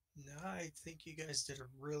 No, I think you guys did a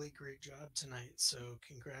really great job tonight. So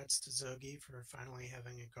congrats to Zoggi for finally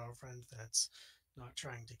having a girlfriend that's not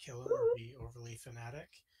trying to kill him or be overly fanatic.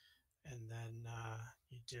 And then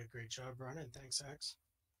you did a great job running. Thanks, X.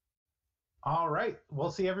 All right.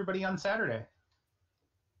 We'll see everybody on Saturday.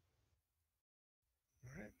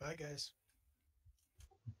 All right. Bye, guys.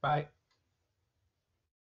 Bye.